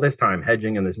and all this time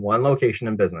hedging in this one location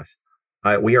in business,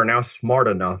 we are now smart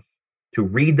enough to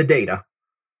read the data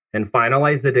and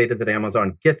finalize the data that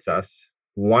Amazon gets us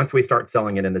once we start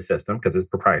selling it in the system, because it's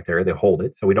proprietary, they hold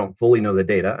it. So we don't fully know the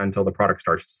data until the product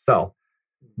starts to sell.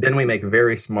 Then we make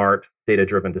very smart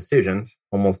data-driven decisions,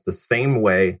 almost the same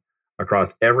way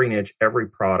across every niche, every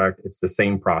product. It's the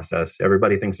same process.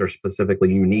 Everybody thinks they're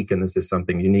specifically unique, and this is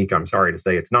something unique. I'm sorry to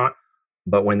say it's not.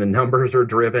 But when the numbers are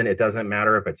driven, it doesn't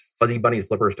matter if it's fuzzy bunny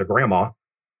slippers to grandma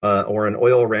or an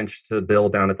oil wrench to Bill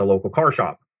down at the local car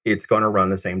shop. It's going to run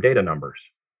the same data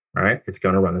numbers, right? It's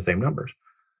going to run the same numbers.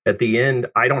 At the end,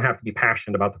 I don't have to be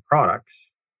passionate about the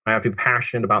products. I have to be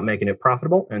passionate about making it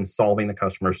profitable and solving the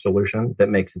customer's solution that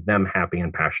makes them happy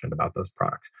and passionate about those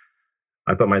products.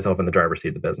 I put myself in the driver's seat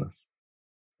of the business.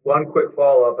 One quick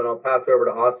follow-up, and I'll pass it over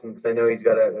to Austin because I know he's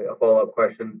got a follow-up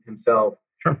question himself.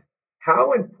 Sure.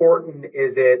 How important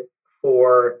is it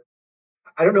for,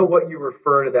 I don't know what you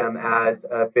refer to them as,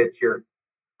 if it's your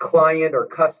client or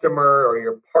customer or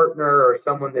your partner or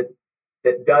someone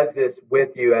that does this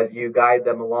with you as you guide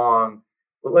them along,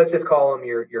 but let's just call them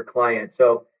your client.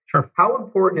 So sure. How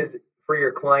important is it for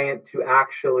your client to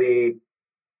actually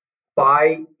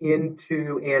buy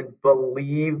into and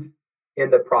believe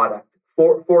in the product?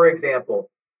 For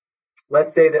example,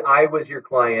 let's say that I was your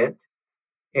client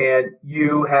and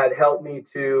you had helped me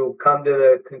to come to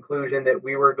the conclusion that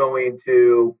we were going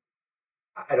to,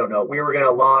 I don't know, we were going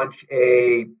to launch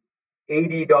a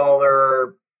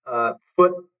 $80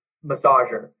 foot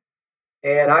massager.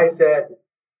 And I said,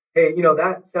 hey,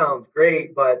 that sounds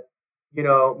great, but,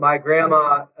 my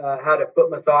grandma had a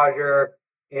foot massager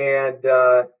and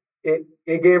it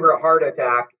gave her a heart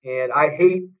attack, and I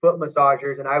hate foot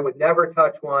massagers and I would never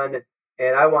touch one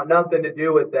and I want nothing to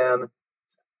do with them.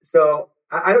 So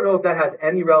I don't know if that has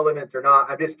any relevance or not.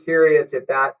 I'm just curious if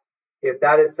that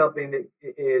is something that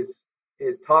is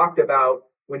talked about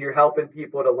when you're helping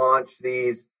people to launch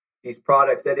these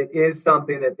products, that it is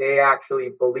something that they actually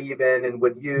believe in and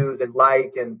would use and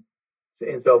like and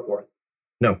so forth.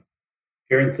 No.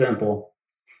 Pure and simple.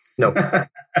 No.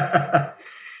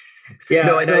 Yeah.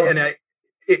 No,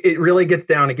 it really gets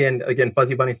down again,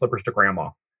 fuzzy bunny slippers to grandma.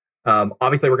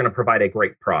 Obviously, we're going to provide a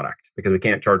great product because we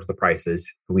can't charge the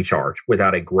prices we charge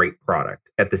without a great product.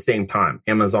 At the same time,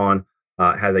 Amazon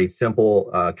has a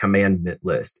simple commandment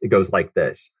list. It goes like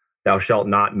this: thou shalt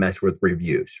not mess with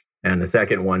reviews. And the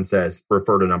second one says,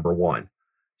 refer to number one.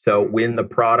 So when the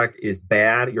product is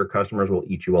bad, your customers will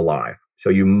eat you alive. So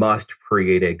you must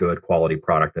create a good quality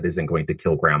product that isn't going to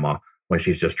kill grandma when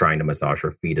she's just trying to massage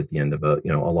her feet at the end of a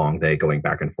long day going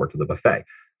back and forth to the buffet.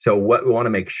 So what we want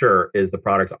to make sure is the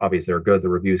products obviously are good, the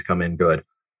reviews come in good,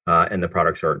 and the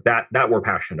products are that we're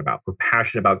passionate about. We're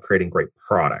passionate about creating great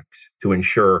products to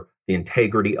ensure the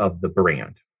integrity of the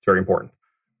brand. It's very important.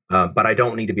 But I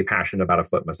don't need to be passionate about a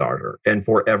foot massager. And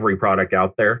for every product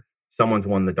out there, someone's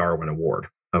won the Darwin Award.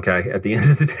 Okay. At the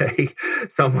end of the day,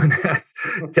 someone has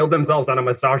killed themselves on a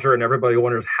massager, and everybody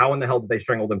wonders how in the hell did they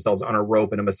strangle themselves on a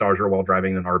rope in a massager while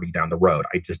driving an RV down the road?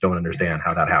 I just don't understand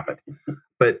how that happened.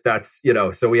 But that's,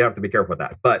 so we have to be careful with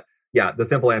that. But yeah, the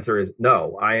simple answer is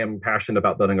no. I am passionate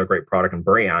about building a great product and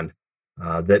brand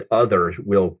that others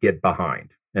will get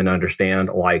behind and understand,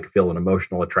 feel an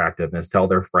emotional attractiveness, tell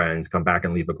their friends, come back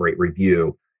and leave a great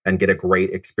review, and get a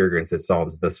great experience that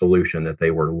solves the solution that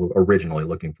they were originally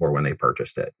looking for when they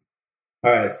purchased it.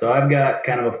 All right. So I've got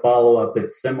kind of a follow-up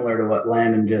that's similar to what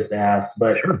Landon just asked,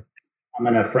 but sure. I'm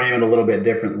going to frame it a little bit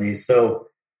differently. So,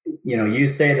 you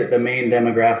say that the main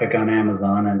demographic on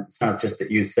Amazon, and it's not just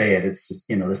that you say it, it's just,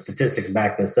 the statistics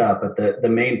back this up, but the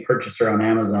main purchaser on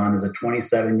Amazon is a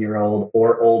 27-year-old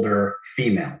or older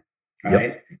female,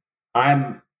 right? Yep.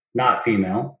 I'm not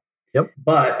female. Yep.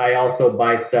 But I also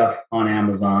buy stuff on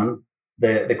Amazon.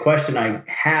 The question I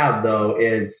have, though,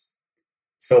 is,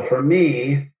 so for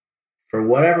me, for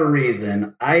whatever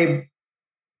reason, I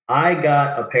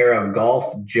got a pair of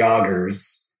golf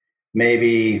joggers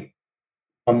maybe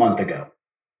a month ago.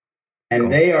 And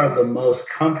they are the most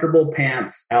comfortable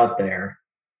pants out there.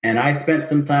 And I spent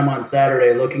some time on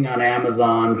Saturday looking on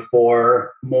Amazon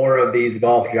for more of these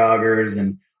golf joggers,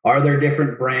 and are there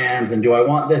different brands, and do I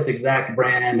want this exact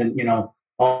brand, and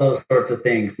all those sorts of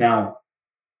things. Now,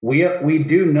 we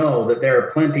do know that there are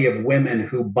plenty of women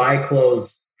who buy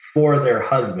clothes for their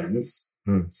husbands.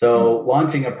 So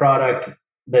launching a product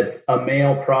that's a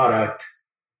male product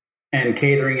and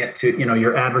catering it to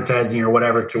your advertising or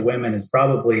whatever to women is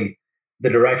probably the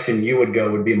direction you would go,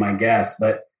 would be my guess.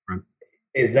 But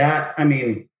is that,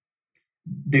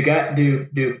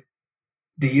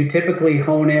 do you typically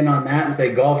hone in on that and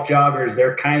say golf joggers,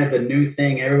 they're kind of the new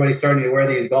thing. Everybody's starting to wear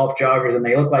these golf joggers and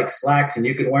they look like slacks, and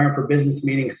you can wear them for business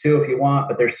meetings too if you want,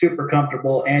 but they're super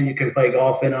comfortable and you can play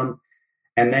golf in them.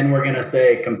 And then we're going to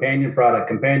say companion product,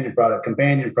 companion product,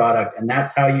 companion product. And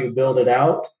that's how you build it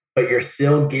out, but you're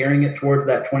still gearing it towards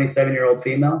that 27-year-old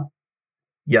female?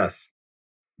 Yes.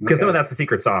 Because some of that's the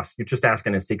secret sauce. You're just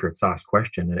asking a secret sauce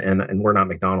question, and we're not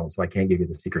McDonald's, so I can't give you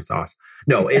the secret sauce.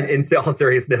 No, in all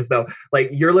seriousness, though,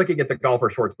 you're looking at the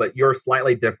golfer shorts, but you're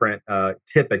slightly different.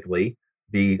 Typically,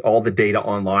 all the data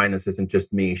online, this isn't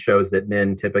just me, shows that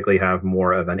men typically have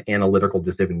more of an analytical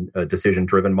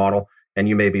decision-driven model. And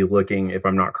you may be looking, if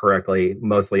I'm not correctly,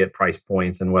 mostly at price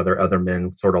points and whether other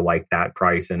men sort of like that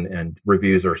price, and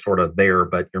reviews are sort of there,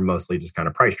 but you're mostly just kind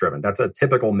of price-driven. That's a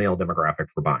typical male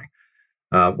demographic for buying.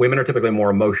 Women are typically more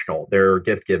emotional. They're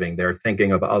gift giving. They're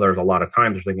thinking of others a lot of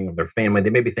times. They're thinking of their family. They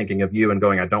may be thinking of you and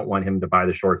going, I don't want him to buy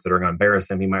the shorts that are going to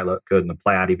embarrass him. He might look good in the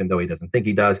plaid, even though he doesn't think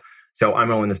he does. So I'm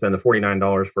willing to spend the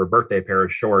 $49 for a birthday pair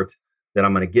of shorts that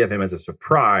I'm going to give him as a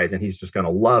surprise. And he's just going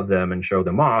to love them and show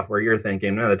them off, where you're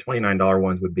thinking, no, the $29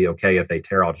 ones would be okay. If they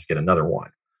tear, I'll just get another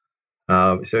one.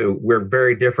 So we're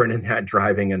very different in that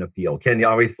driving and appeal. Ken, you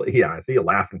obviously, I see you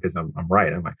laughing because I'm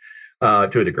right, am I?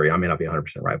 To a degree. I may not be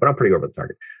 100% right, but I'm pretty over the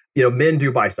target. Men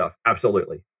do buy stuff,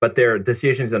 absolutely. But their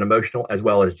decisions and emotional as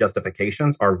well as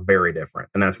justifications are very different.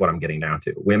 And that's what I'm getting down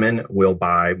to. Women will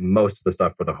buy most of the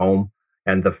stuff for the home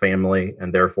and the family,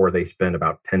 and therefore they spend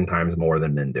about 10 times more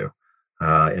than men do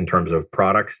in terms of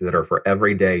products that are for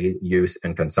everyday use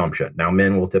and consumption. Now,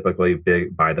 men will typically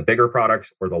buy the bigger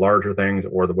products or the larger things,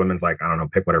 or the women's like, I don't know,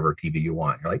 pick whatever TV you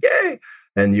want. You're like, yay!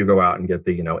 And you go out and get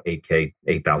the, $8K,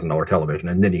 $8,000 television,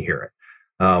 and then you hear it.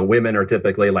 Women are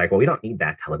typically like, well, we don't need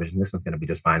that television. This one's going to be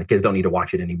just fine. The kids don't need to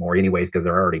watch it anymore anyways, because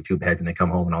they're already tube heads and they come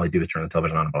home and all they do is turn the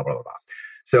television on and blah, blah, blah, blah.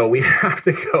 So we have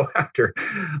to go after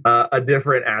a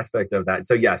different aspect of that.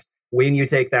 So yes, when you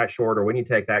take that short or when you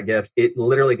take that gift, it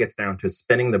literally gets down to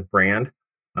spinning the brand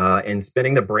and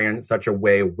spinning the brand in such a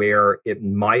way where it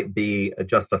might be a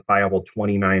justifiable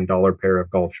 $29 pair of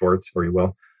golf shorts, or you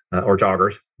will, or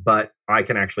joggers, but I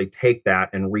can actually take that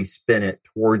and respin it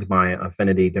towards my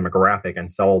affinity demographic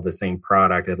and sell the same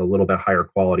product at a little bit higher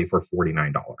quality for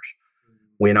 $49.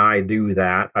 When I do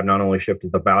that, I've not only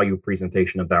shifted the value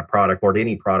presentation of that product or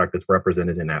any product that's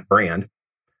represented in that brand,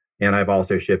 and I've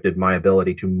also shifted my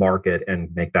ability to market and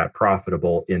make that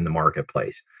profitable in the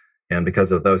marketplace. And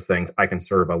because of those things, I can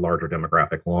serve a larger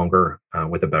demographic longer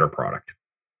with a better product.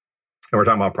 And we're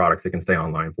talking about products that can stay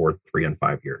online for 3 and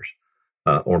 5 years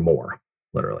or more,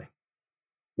 literally.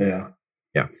 Yeah.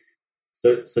 Yeah.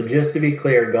 So just to be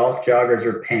clear, golf joggers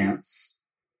are pants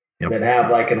that have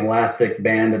like an elastic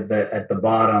band at the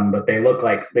bottom, but they look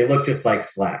just like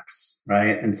slacks,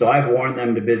 right? And so I've worn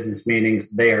them to business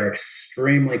meetings. They are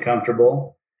extremely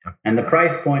comfortable, and the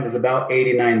price point is about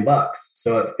 $89.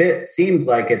 So seems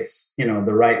like it's the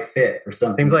right fit for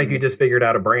something. Seems like you just figured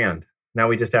out a brand. Now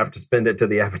we just have to spend it to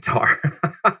the avatar.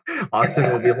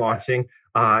 Austin will be launching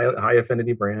a high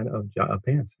affinity brand of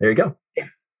pants. There you go.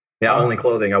 Yeah, only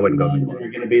clothing. I wouldn't go.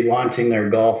 They're going to be launching their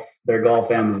golf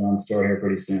Amazon store here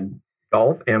pretty soon.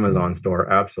 Golf Amazon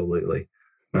store, absolutely.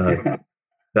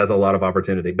 That's a lot of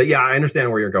opportunity. But yeah, I understand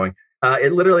where you're going.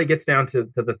 It literally gets down to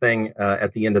the thing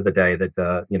at the end of the day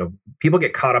that people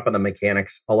get caught up in the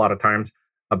mechanics a lot of times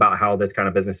about how this kind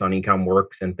of business on e-com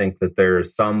works and think that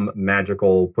there's some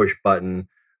magical push button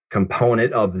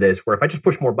component of this where if I just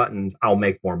push more buttons, I'll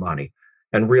make more money.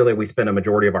 And really, we spend a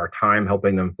majority of our time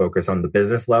helping them focus on the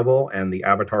business level and the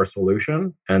avatar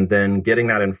solution, and then getting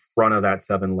that in front of that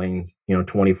 7 lanes,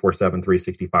 24/7,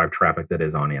 365 traffic that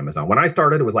is on Amazon. When I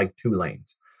started, it was like 2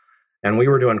 lanes, and we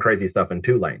were doing crazy stuff in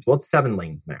 2 lanes. Well, it's 7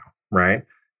 lanes now, right?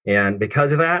 And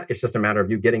because of that, it's just a matter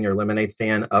of you getting your lemonade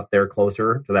stand up there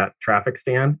closer to that traffic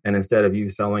stand. And instead of you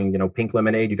selling, pink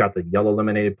lemonade, you got the yellow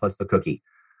lemonade plus the cookie.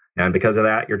 And because of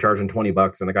that, you're charging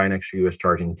 $20 and the guy next to you is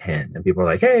charging 10. And people are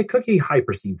like, hey, cookie, high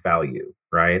perceived value,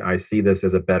 right? I see this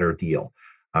as a better deal.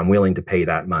 I'm willing to pay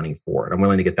that money for it. I'm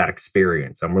willing to get that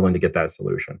experience. I'm willing to get that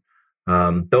solution.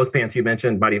 Those pants you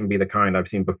mentioned might even be the kind I've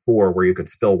seen before where you could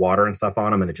spill water and stuff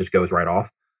on them and it just goes right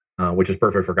off, which is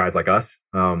perfect for guys like us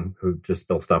who just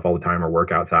spill stuff all the time or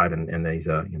work outside. And these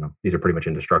are pretty much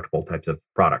indestructible types of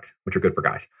products, which are good for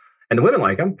guys. And the women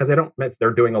like them because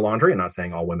they're doing the laundry. I'm not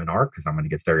saying all women are because I'm going to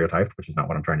get stereotyped, which is not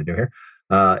what I'm trying to do here.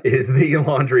 Is the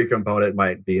laundry component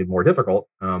might be more difficult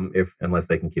unless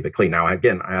they can keep it clean. Now,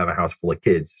 again, I have a house full of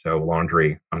kids. So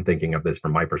laundry, I'm thinking of this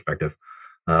from my perspective.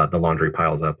 The laundry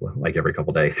piles up like every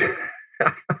couple of days.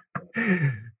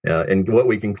 And what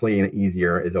we can clean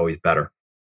easier is always better.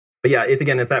 But yeah, it's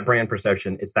that brand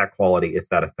perception, it's that quality, it's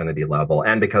that affinity level.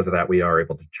 And because of that, we are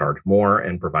able to charge more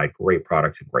and provide great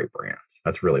products and great brands.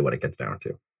 That's really what it gets down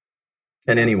to.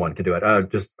 And anyone can do it.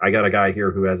 I got a guy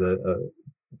here who has a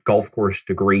golf course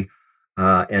degree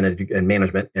in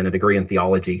management and a degree in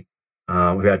theology,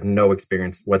 who had no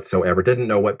experience whatsoever, didn't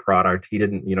know what product. He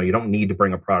didn't, you don't need to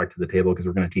bring a product to the table because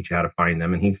we're going to teach you how to find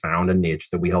them. And he found a niche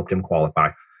that we helped him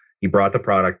qualify. He brought the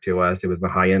product to us. It was the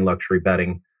high-end luxury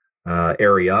bedding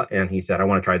area. And he said, I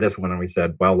want to try this one. And we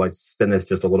said, well, let's spin this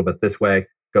just a little bit this way,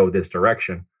 go this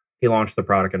direction. He launched the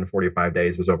product in 45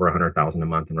 days, was over $100,000 a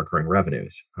month in recurring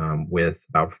revenues with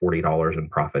about $40 in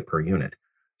profit per unit.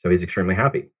 So he's extremely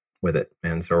happy with it.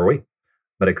 And so are we.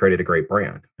 But it created a great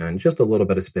brand and just a little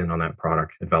bit of spin on that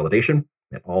product and validation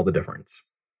made all the difference.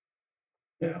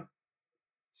 Yeah.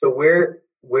 So where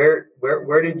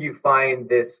did you find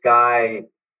this guy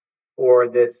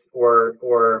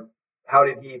or how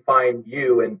did he find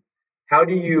you, and how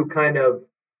do you kind of,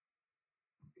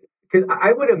 because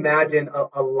I would imagine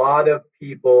a lot of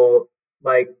people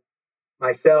like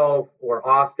myself or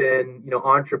Austin,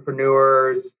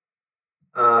 entrepreneurs,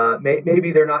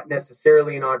 maybe they're not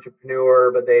necessarily an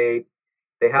entrepreneur, but they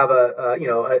have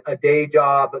a day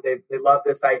job, but they love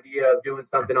this idea of doing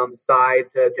something on the side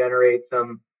to generate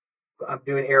some, I'm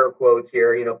doing air quotes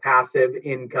here, passive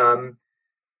income.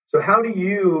 So how do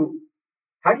you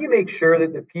make sure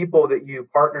that the people that you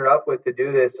partner up with to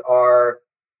do this are,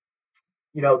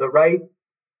 the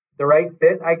right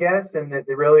fit, I guess, and that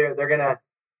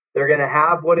they're gonna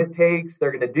have what it takes,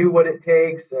 they're gonna do what it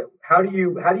takes? How do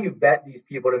you vet these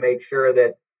people to make sure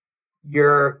that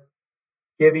you're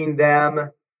giving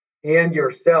them and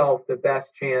yourself the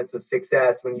best chance of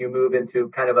success when you move into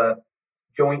kind of a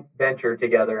joint venture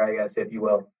together, I guess, if you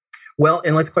will? Well,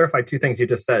 and let's clarify 2 things you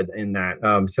just said in that.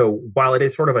 So while it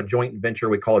is sort of a joint venture,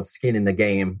 we call it skin in the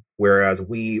game, whereas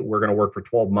we're going to work for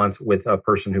 12 months with a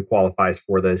person who qualifies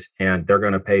for this, and they're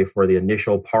going to pay for the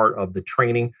initial part of the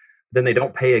training. Then they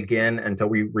don't pay again until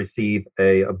we receive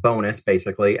a bonus,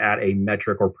 basically, at a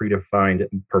metric or predefined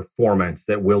performance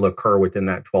that will occur within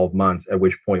that 12 months, at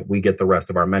which point we get the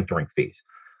rest of our mentoring fees.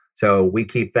 So we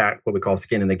keep that, what we call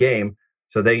skin in the game,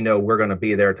 so they know we're going to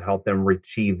be there to help them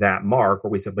achieve that mark, or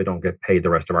we simply don't get paid the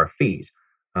rest of our fees.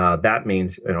 That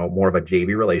means more of a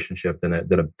JV relationship than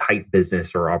a tight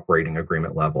business or operating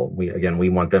agreement level. We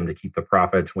want them to keep the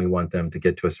profits. We want them to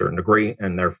get to a certain degree,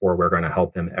 and therefore we're going to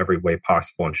help them every way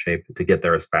possible and shape to get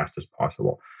there as fast as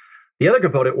possible. The other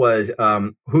component was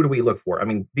who do we look for? I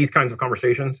mean, these kinds of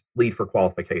conversations lead for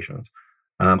qualifications.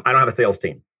 I don't have a sales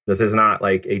team. This is not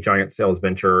like a giant sales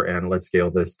venture and let's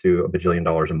scale this to $1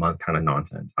 bajillion a month kind of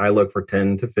nonsense. I look for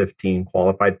 10 to 15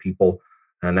 qualified people,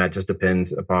 and that just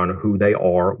depends upon who they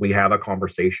are. We have a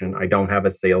conversation. I don't have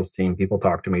a sales team. People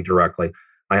talk to me directly.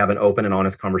 I have an open and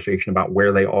honest conversation about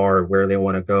where they are, where they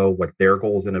want to go, what their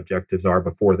goals and objectives are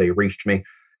before they reached me.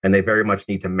 And they very much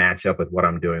need to match up with what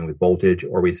I'm doing with Voltage,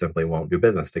 or we simply won't do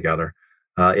business together.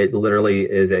 It literally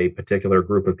is a particular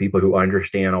group of people who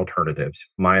understand alternatives.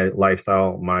 My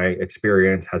lifestyle, my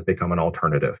experience has become an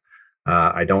alternative.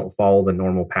 I don't follow the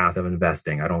normal path of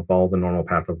investing. I don't follow the normal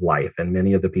path of life. And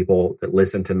many of the people that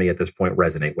listen to me at this point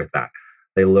resonate with that.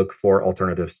 They look for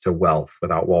alternatives to wealth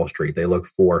without Wall Street. They look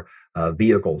for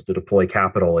vehicles to deploy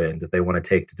capital in that they want to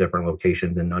take to different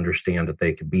locations and understand that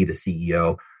they can be the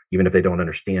CEO. Even if they don't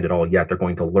understand it all yet, they're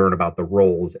going to learn about the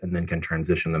roles and then can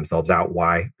transition themselves out.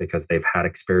 Why? Because they've had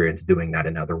experience doing that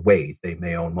in other ways. They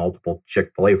may own multiple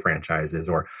Chick-fil-A franchises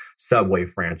or Subway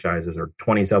franchises or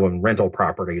 27 rental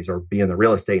properties, or be in the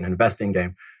real estate and investing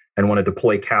game and want to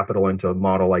deploy capital into a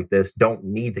model like this, don't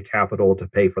need the capital to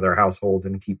pay for their households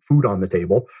and keep food on the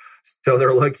table. So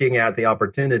they're looking at the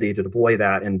opportunity to deploy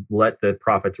that and let the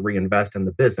profits reinvest in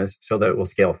the business so that it will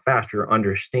scale faster,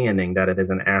 understanding that it is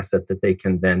an asset that they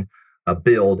can then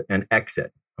build and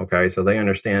exit. Okay, so they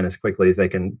understand as quickly as they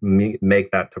can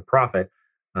make that to profit.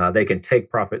 They can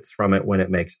take profits from it when it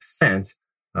makes sense,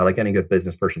 like any good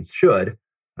business person should,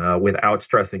 without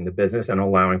stressing the business and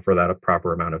allowing for that a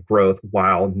proper amount of growth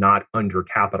while not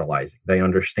undercapitalizing. They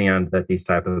understand that these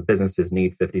type of businesses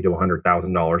need $50,000 to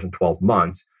 $100,000 in 12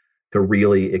 months to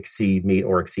really meet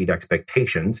or exceed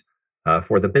expectations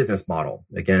for the business model.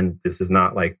 Again, this is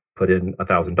not like put in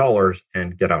 $1,000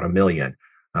 and get out $1 million.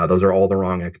 Those are all the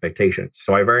wrong expectations.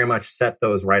 So I very much set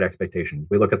those right expectations.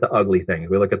 We look at the ugly things.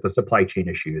 We look at the supply chain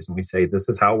issues and we say, this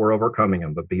is how we're overcoming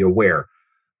them, but be aware.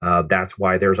 That's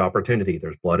why there's opportunity.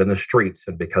 There's blood in the streets.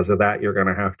 And because of that, you're going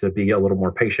to have to be a little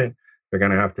more patient. You're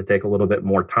going to have to take a little bit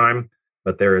more time,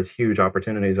 but there is huge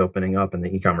opportunities opening up in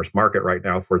the e-commerce market right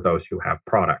now for those who have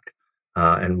product.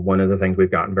 And one of the things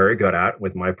we've gotten very good at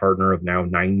with my partner of now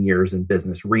 9 years in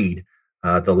business, Reed,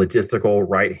 the logistical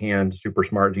right-hand super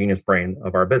smart genius brain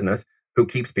of our business, who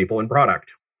keeps people in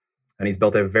product. And he's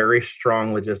built a very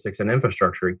strong logistics and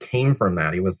infrastructure. He came from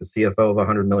that. He was the CFO of a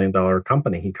 $100 million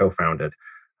company he co-founded.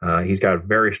 He's got a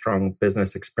very strong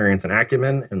business experience and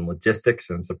acumen in logistics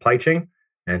and supply chain.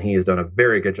 And he has done a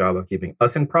very good job of keeping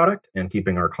us in product and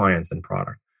keeping our clients in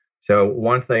product. So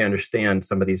once they understand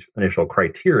some of these initial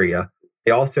criteria,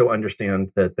 they also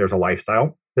understand that there's a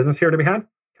lifestyle business here to be had.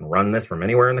 I can run this from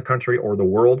anywhere in the country or the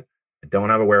world. I don't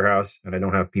have a warehouse and I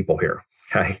don't have people here.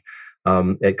 Okay.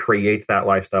 It creates that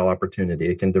lifestyle opportunity.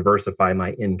 It can diversify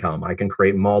my income. I can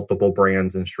create multiple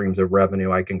brands and streams of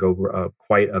revenue. I can go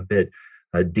quite a bit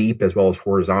deep as well as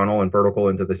horizontal and vertical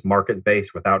into this market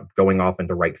base without going off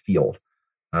into right field.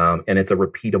 And it's a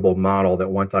repeatable model that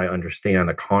once I understand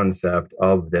the concept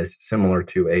of this, similar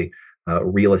to a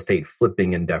real estate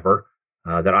flipping endeavor,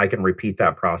 that I can repeat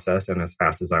that process. And as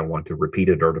fast as I want to repeat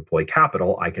it or deploy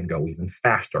capital, I can go even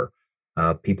faster.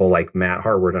 People like Matt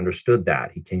Harward understood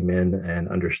that. He came in and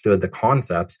understood the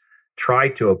concepts,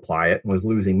 tried to apply it, and was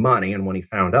losing money. And when he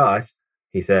found us,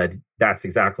 he said, that's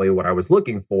exactly what I was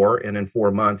looking for. And in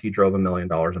 4 months, he drove $1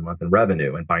 million a month in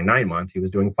revenue. And by 9 months, he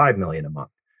was doing $5 million a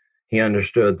month. He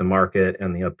understood the market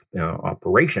and the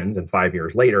operations. And 5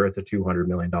 years later, it's a $200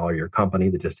 million a year company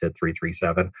that just hit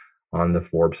 337 on the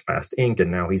Forbes Fast Inc.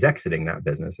 And now he's exiting that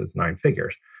business as 9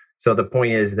 figures. So the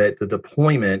point is that the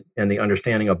deployment and the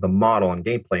understanding of the model and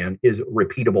game plan is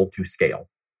repeatable to scale,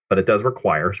 but it does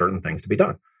require certain things to be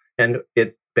done. And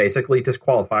it basically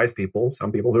disqualifies people,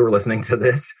 some people who are listening to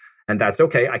this, and that's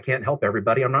okay. I can't help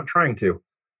everybody. I'm not trying to.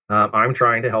 I'm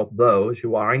trying to help those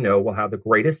who I know will have the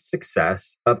greatest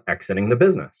success of exiting the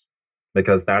business,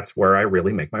 because that's where I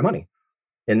really make my money,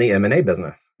 in the M&A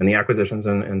business and the acquisitions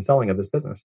and selling of this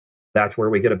business. That's where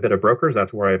we get a bit of brokers.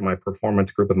 That's where my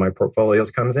performance group of my portfolios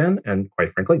comes in. And quite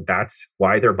frankly, that's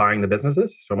why they're buying the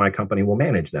businesses. So my company will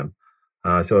manage them.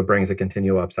 So it brings a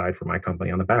continual upside for my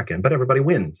company on the back end. But everybody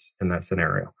wins in that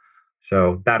scenario.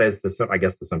 So that is, I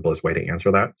guess, the simplest way to answer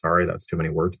that. Sorry, that's too many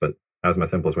words, but that was my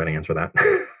simplest way to answer that.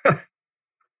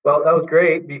 Well, that was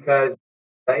great, because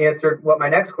I answered what my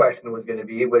next question was going to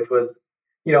be, which was,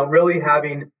 really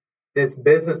having this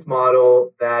business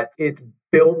model that it's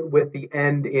built with the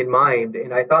end in mind.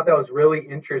 And I thought that was really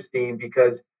interesting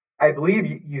because I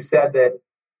believe you said that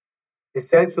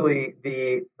essentially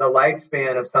the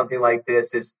lifespan of something like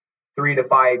this is 3 to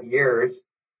 5 years.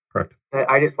 Correct. And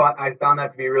I found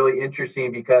that to be really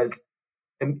interesting because,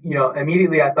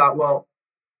 immediately I thought, well,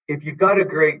 if you've got a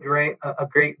great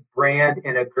brand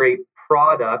and a great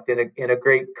product and a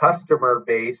great customer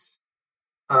base,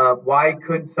 why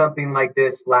couldn't something like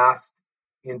this last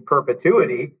in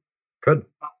perpetuity? Could.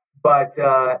 But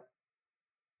I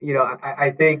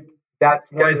think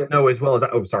that's you guys know as well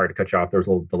as sorry to cut you off. There's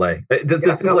a little delay.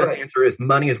 The simplest answer is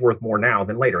money is worth more now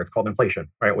than later. It's called inflation,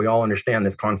 right? We all understand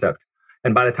this concept.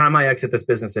 And by the time I exit this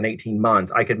business in 18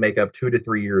 months, I could make up 2 to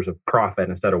 3 years of profit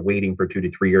instead of waiting for 2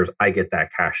 to 3 years. I get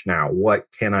that cash now. What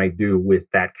can I do with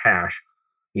that cash?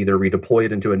 Either redeploy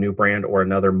it into a new brand or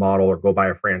another model, or go buy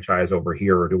a franchise over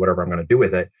here, or do whatever I'm going to do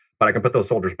with it. But I can put those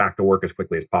soldiers back to work as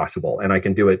quickly as possible. And I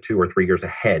can do it 2 or 3 years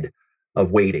ahead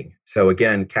of waiting. So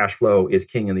again, cash flow is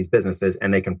king in these businesses,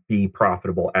 and they can be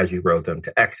profitable as you grow them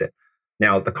to exit.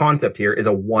 Now, the concept here is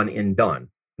a one and done.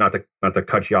 Not to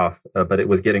cut you off, but it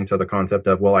was getting to the concept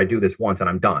of, well, I do this once and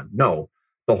I'm done. No,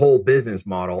 the whole business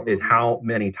model is how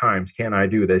many times can I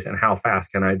do this and how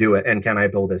fast can I do it? And can I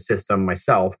build a system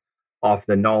myself off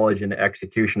the knowledge and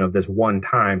execution of this one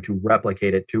time to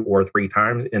replicate it 2 or 3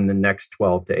 times in the next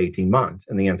 12 to 18 months?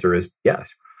 And the answer is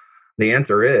yes. The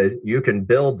answer is you can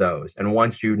build those. And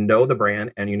once you know the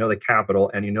brand and you know the capital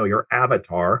and you know your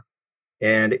avatar,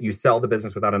 and you sell the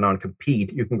business without a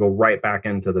non-compete, you can go right back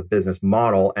into the business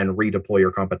model and redeploy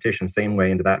your competition same way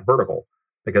into that vertical.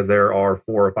 Because there are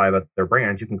 4 or 5 other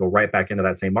brands, you can go right back into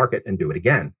that same market and do it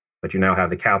again. But you now have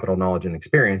the capital, knowledge, and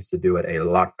experience to do it a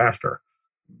lot faster.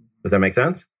 Does that make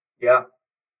sense? Yeah.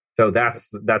 So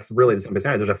that's really the simplest.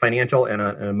 There's a financial and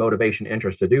a motivation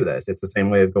interest to do this. It's the same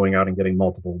way of going out and getting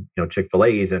multiple,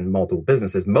 Chick-fil-A's and multiple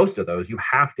businesses. Most of those, you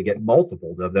have to get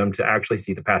multiples of them to actually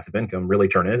see the passive income really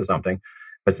turn into something.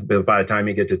 But by the time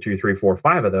you get to 2, 3, 4,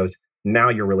 5 of those, now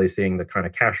you're really seeing the kind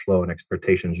of cash flow and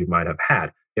expectations you might have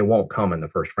had. It won't come in the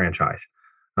first franchise.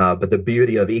 But the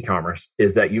beauty of e-commerce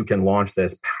is that you can launch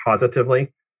this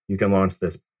positively, you can launch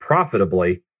this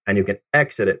profitably, and you can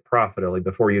exit it profitably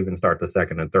before you even start the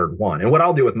second and third one. And what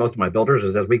I'll do with most of my builders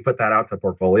is, as we put that out to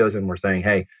portfolios and we're saying,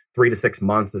 hey, 3 to 6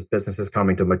 months, this business is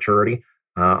coming to maturity.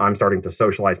 I'm starting to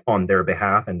socialize on their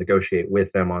behalf and negotiate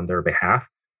with them on their behalf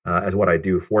as what I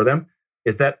do for them,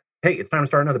 is that, hey, it's time to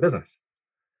start another business.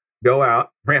 Go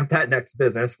out, ramp that next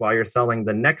business while you're selling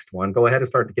the next one. Go ahead and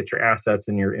start to get your assets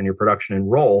and your production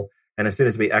and roll. And as soon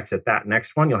as we exit that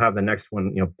next one, you'll have the next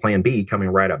one, plan B coming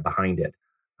right up behind it.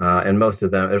 And most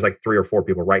of them, there's like 3 or 4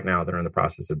 people right now that are in the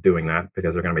process of doing that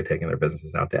because they're going to be taking their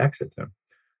businesses out to exit soon.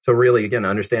 So really, again,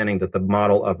 understanding that the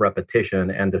model of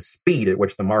repetition and the speed at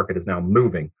which the market is now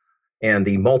moving and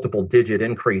the multiple digit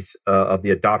increase of the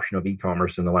adoption of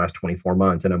e-commerce in the last 24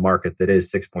 months in a market that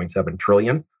is 6.7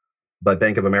 trillion. But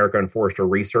Bank of America and Forrester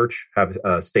Research have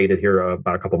stated here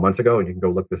about a couple months ago, and you can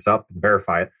go look this up and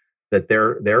verify it, that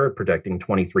they're projecting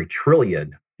 23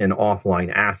 trillion in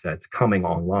offline assets coming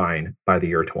online by the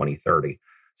year 2030.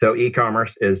 So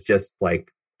e-commerce is just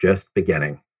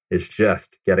beginning. It's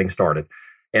just getting started.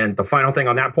 And the final thing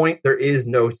on that point, there is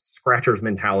no scratcher's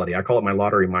mentality. I call it my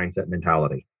lottery mindset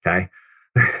mentality. Okay.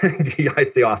 I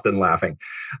see Austin laughing.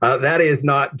 That is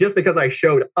not just because I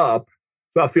showed up.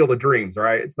 It's not Field of Dreams,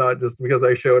 right? It's not just because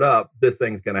I showed up, this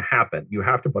thing's going to happen. You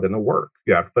have to put in the work.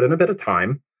 You have to put in a bit of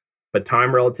time. But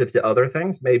time relative to other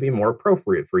things may be more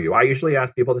appropriate for you. I usually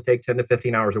ask people to take 10 to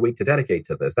 15 hours a week to dedicate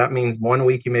to this. That means 1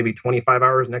 week you may be 25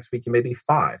 hours, next week you may be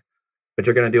 5. But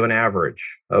you're going to do an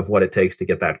average of what it takes to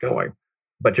get that going.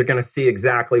 But you're going to see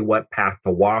exactly what path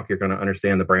to walk. You're going to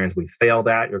understand the brands we failed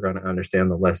at. You're going to understand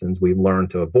the lessons we've learned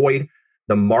to avoid.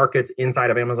 The markets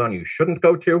inside of Amazon you shouldn't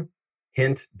go to.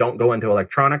 Hint, don't go into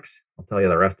electronics. I'll tell you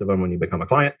the rest of them when you become a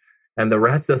client. And the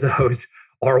rest of those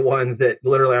are ones that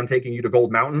literally I'm taking you to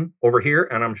Gold Mountain over here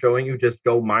and I'm showing you just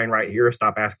go mine right here.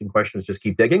 Stop asking questions. Just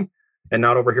keep digging. And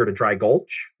not over here to Dry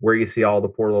Gulch where you see all the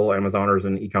poor little Amazoners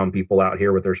and e-com people out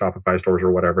here with their Shopify stores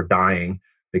or whatever dying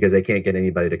because they can't get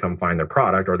anybody to come find their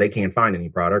product or they can't find any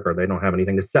product or they don't have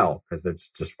anything to sell because it's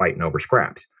just fighting over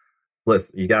scraps.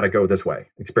 Listen, you got to go this way.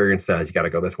 Experience says you got to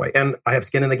go this way. And I have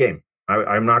skin in the game.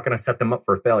 I'm not going to set them up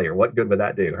for failure. What good would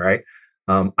that do, right?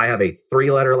 I have a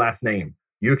 3-letter last name.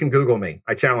 You can Google me.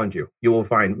 I challenge you. You will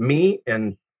find me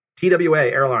and TWA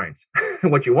Airlines.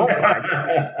 What you won't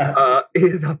find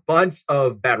is a bunch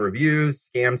of bad reviews,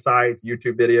 scam sites,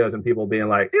 YouTube videos, and people being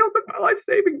like, "Neil took my life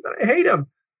savings and I hate him."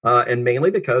 And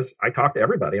mainly because I talk to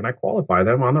everybody and I qualify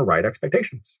them on the right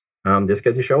expectations. Just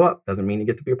because you show up doesn't mean you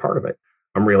get to be a part of it.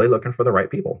 I'm really looking for the right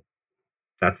people.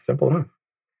 that's simple enough.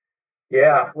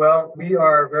 Yeah, well, we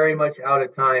are very much out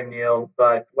of time, Neil,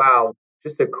 but wow,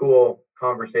 just a cool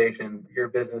conversation. Your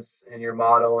business and your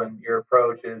model and your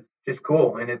approach is just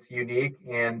cool, and it's unique,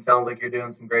 and sounds like you're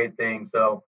doing some great things.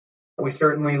 So we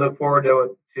certainly look forward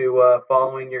to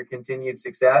following your continued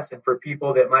success. And for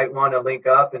people that might want to link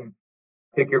up and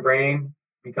pick your brain,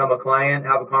 become a client,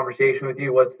 have a conversation with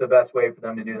you, what's the best way for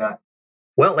them to do that?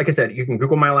 Well, like I said, you can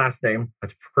Google my last name.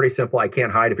 That's pretty simple. I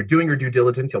can't hide. If you're doing your due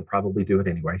diligence, you'll probably do it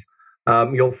anyways.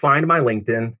 You'll find my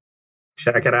LinkedIn.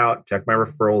 Check it out. Check my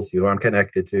referrals. See who I'm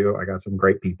connected to. I got some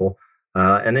great people.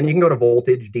 And then you can go to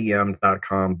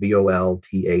voltagedm.com,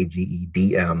 VOLTAGEDM,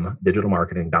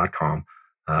 digitalmarketing.com.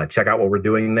 Check out what we're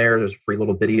doing there. There's a free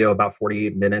little video, about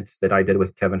 48 minutes, that I did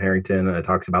with Kevin Harrington. It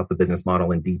talks about the business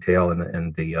model in detail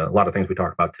and the a lot of things we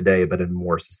talk about today, but in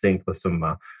more succinct with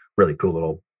some really cool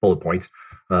little bullet points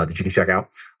that you can check out.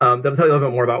 That'll tell you a little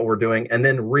bit more about what we're doing. And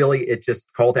then really, it's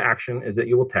just call to action is that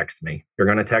you will text me. You're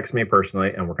going to text me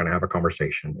personally, and we're going to have a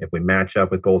conversation. If we match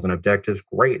up with goals and objectives,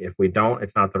 great. If we don't,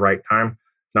 it's not the right time.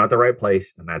 It's not the right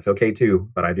place, and that's okay too.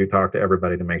 But I do talk to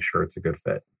everybody to make sure it's a good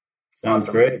fit. Sounds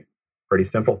great. Pretty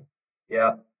simple.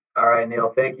 Yeah. All right,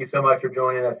 Neil. Thank you so much for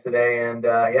joining us today. And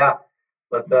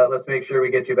let's make sure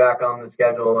we get you back on the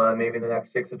schedule maybe in the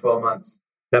next 6 to 12 months.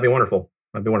 That'd be wonderful.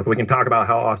 We can talk about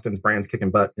how Austin's brand's kicking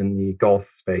butt in the golf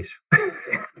space.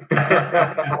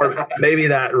 Or maybe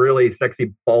that really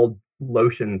sexy bald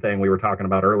lotion thing we were talking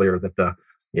about earlier that,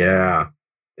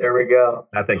 There we go.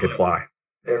 That thing could fly.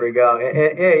 There we go.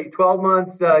 Hey, 12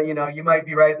 months, you might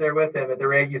be right there with him at the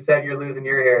rate you said you're losing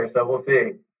your hair. So we'll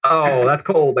see. Oh, that's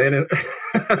cold, ain't it?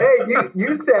 Hey,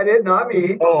 you said it, not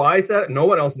me. Oh, I said it. No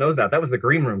one else knows that. That was the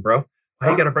green room, bro.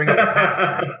 Why you got to bring up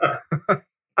that?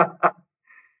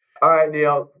 All right,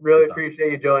 Neil. Really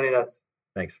appreciate you joining us.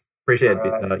 Thanks. Appreciate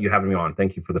you having me on.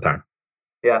 Thank you for the time.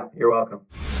 Yeah, you're welcome.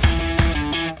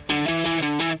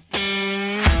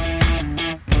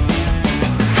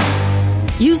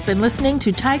 You've been listening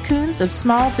to Tycoons of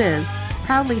Small Biz,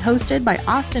 proudly hosted by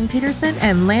Austin Peterson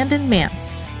and Landon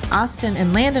Mance. Austin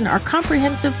and Landon are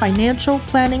comprehensive financial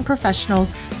planning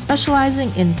professionals specializing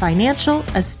in financial,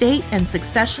 estate, and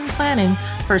succession planning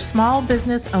for small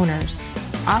business owners.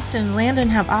 Austin and Landon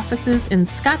have offices in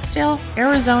Scottsdale,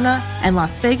 Arizona, and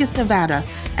Las Vegas, Nevada,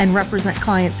 and represent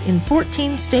clients in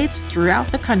 14 states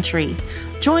throughout the country.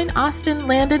 Join Austin,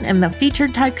 Landon, and the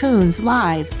featured Tycoons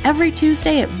live every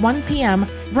Tuesday at 1 p.m.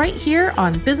 right here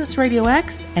on Business Radio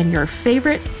X and your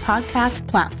favorite podcast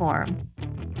platform.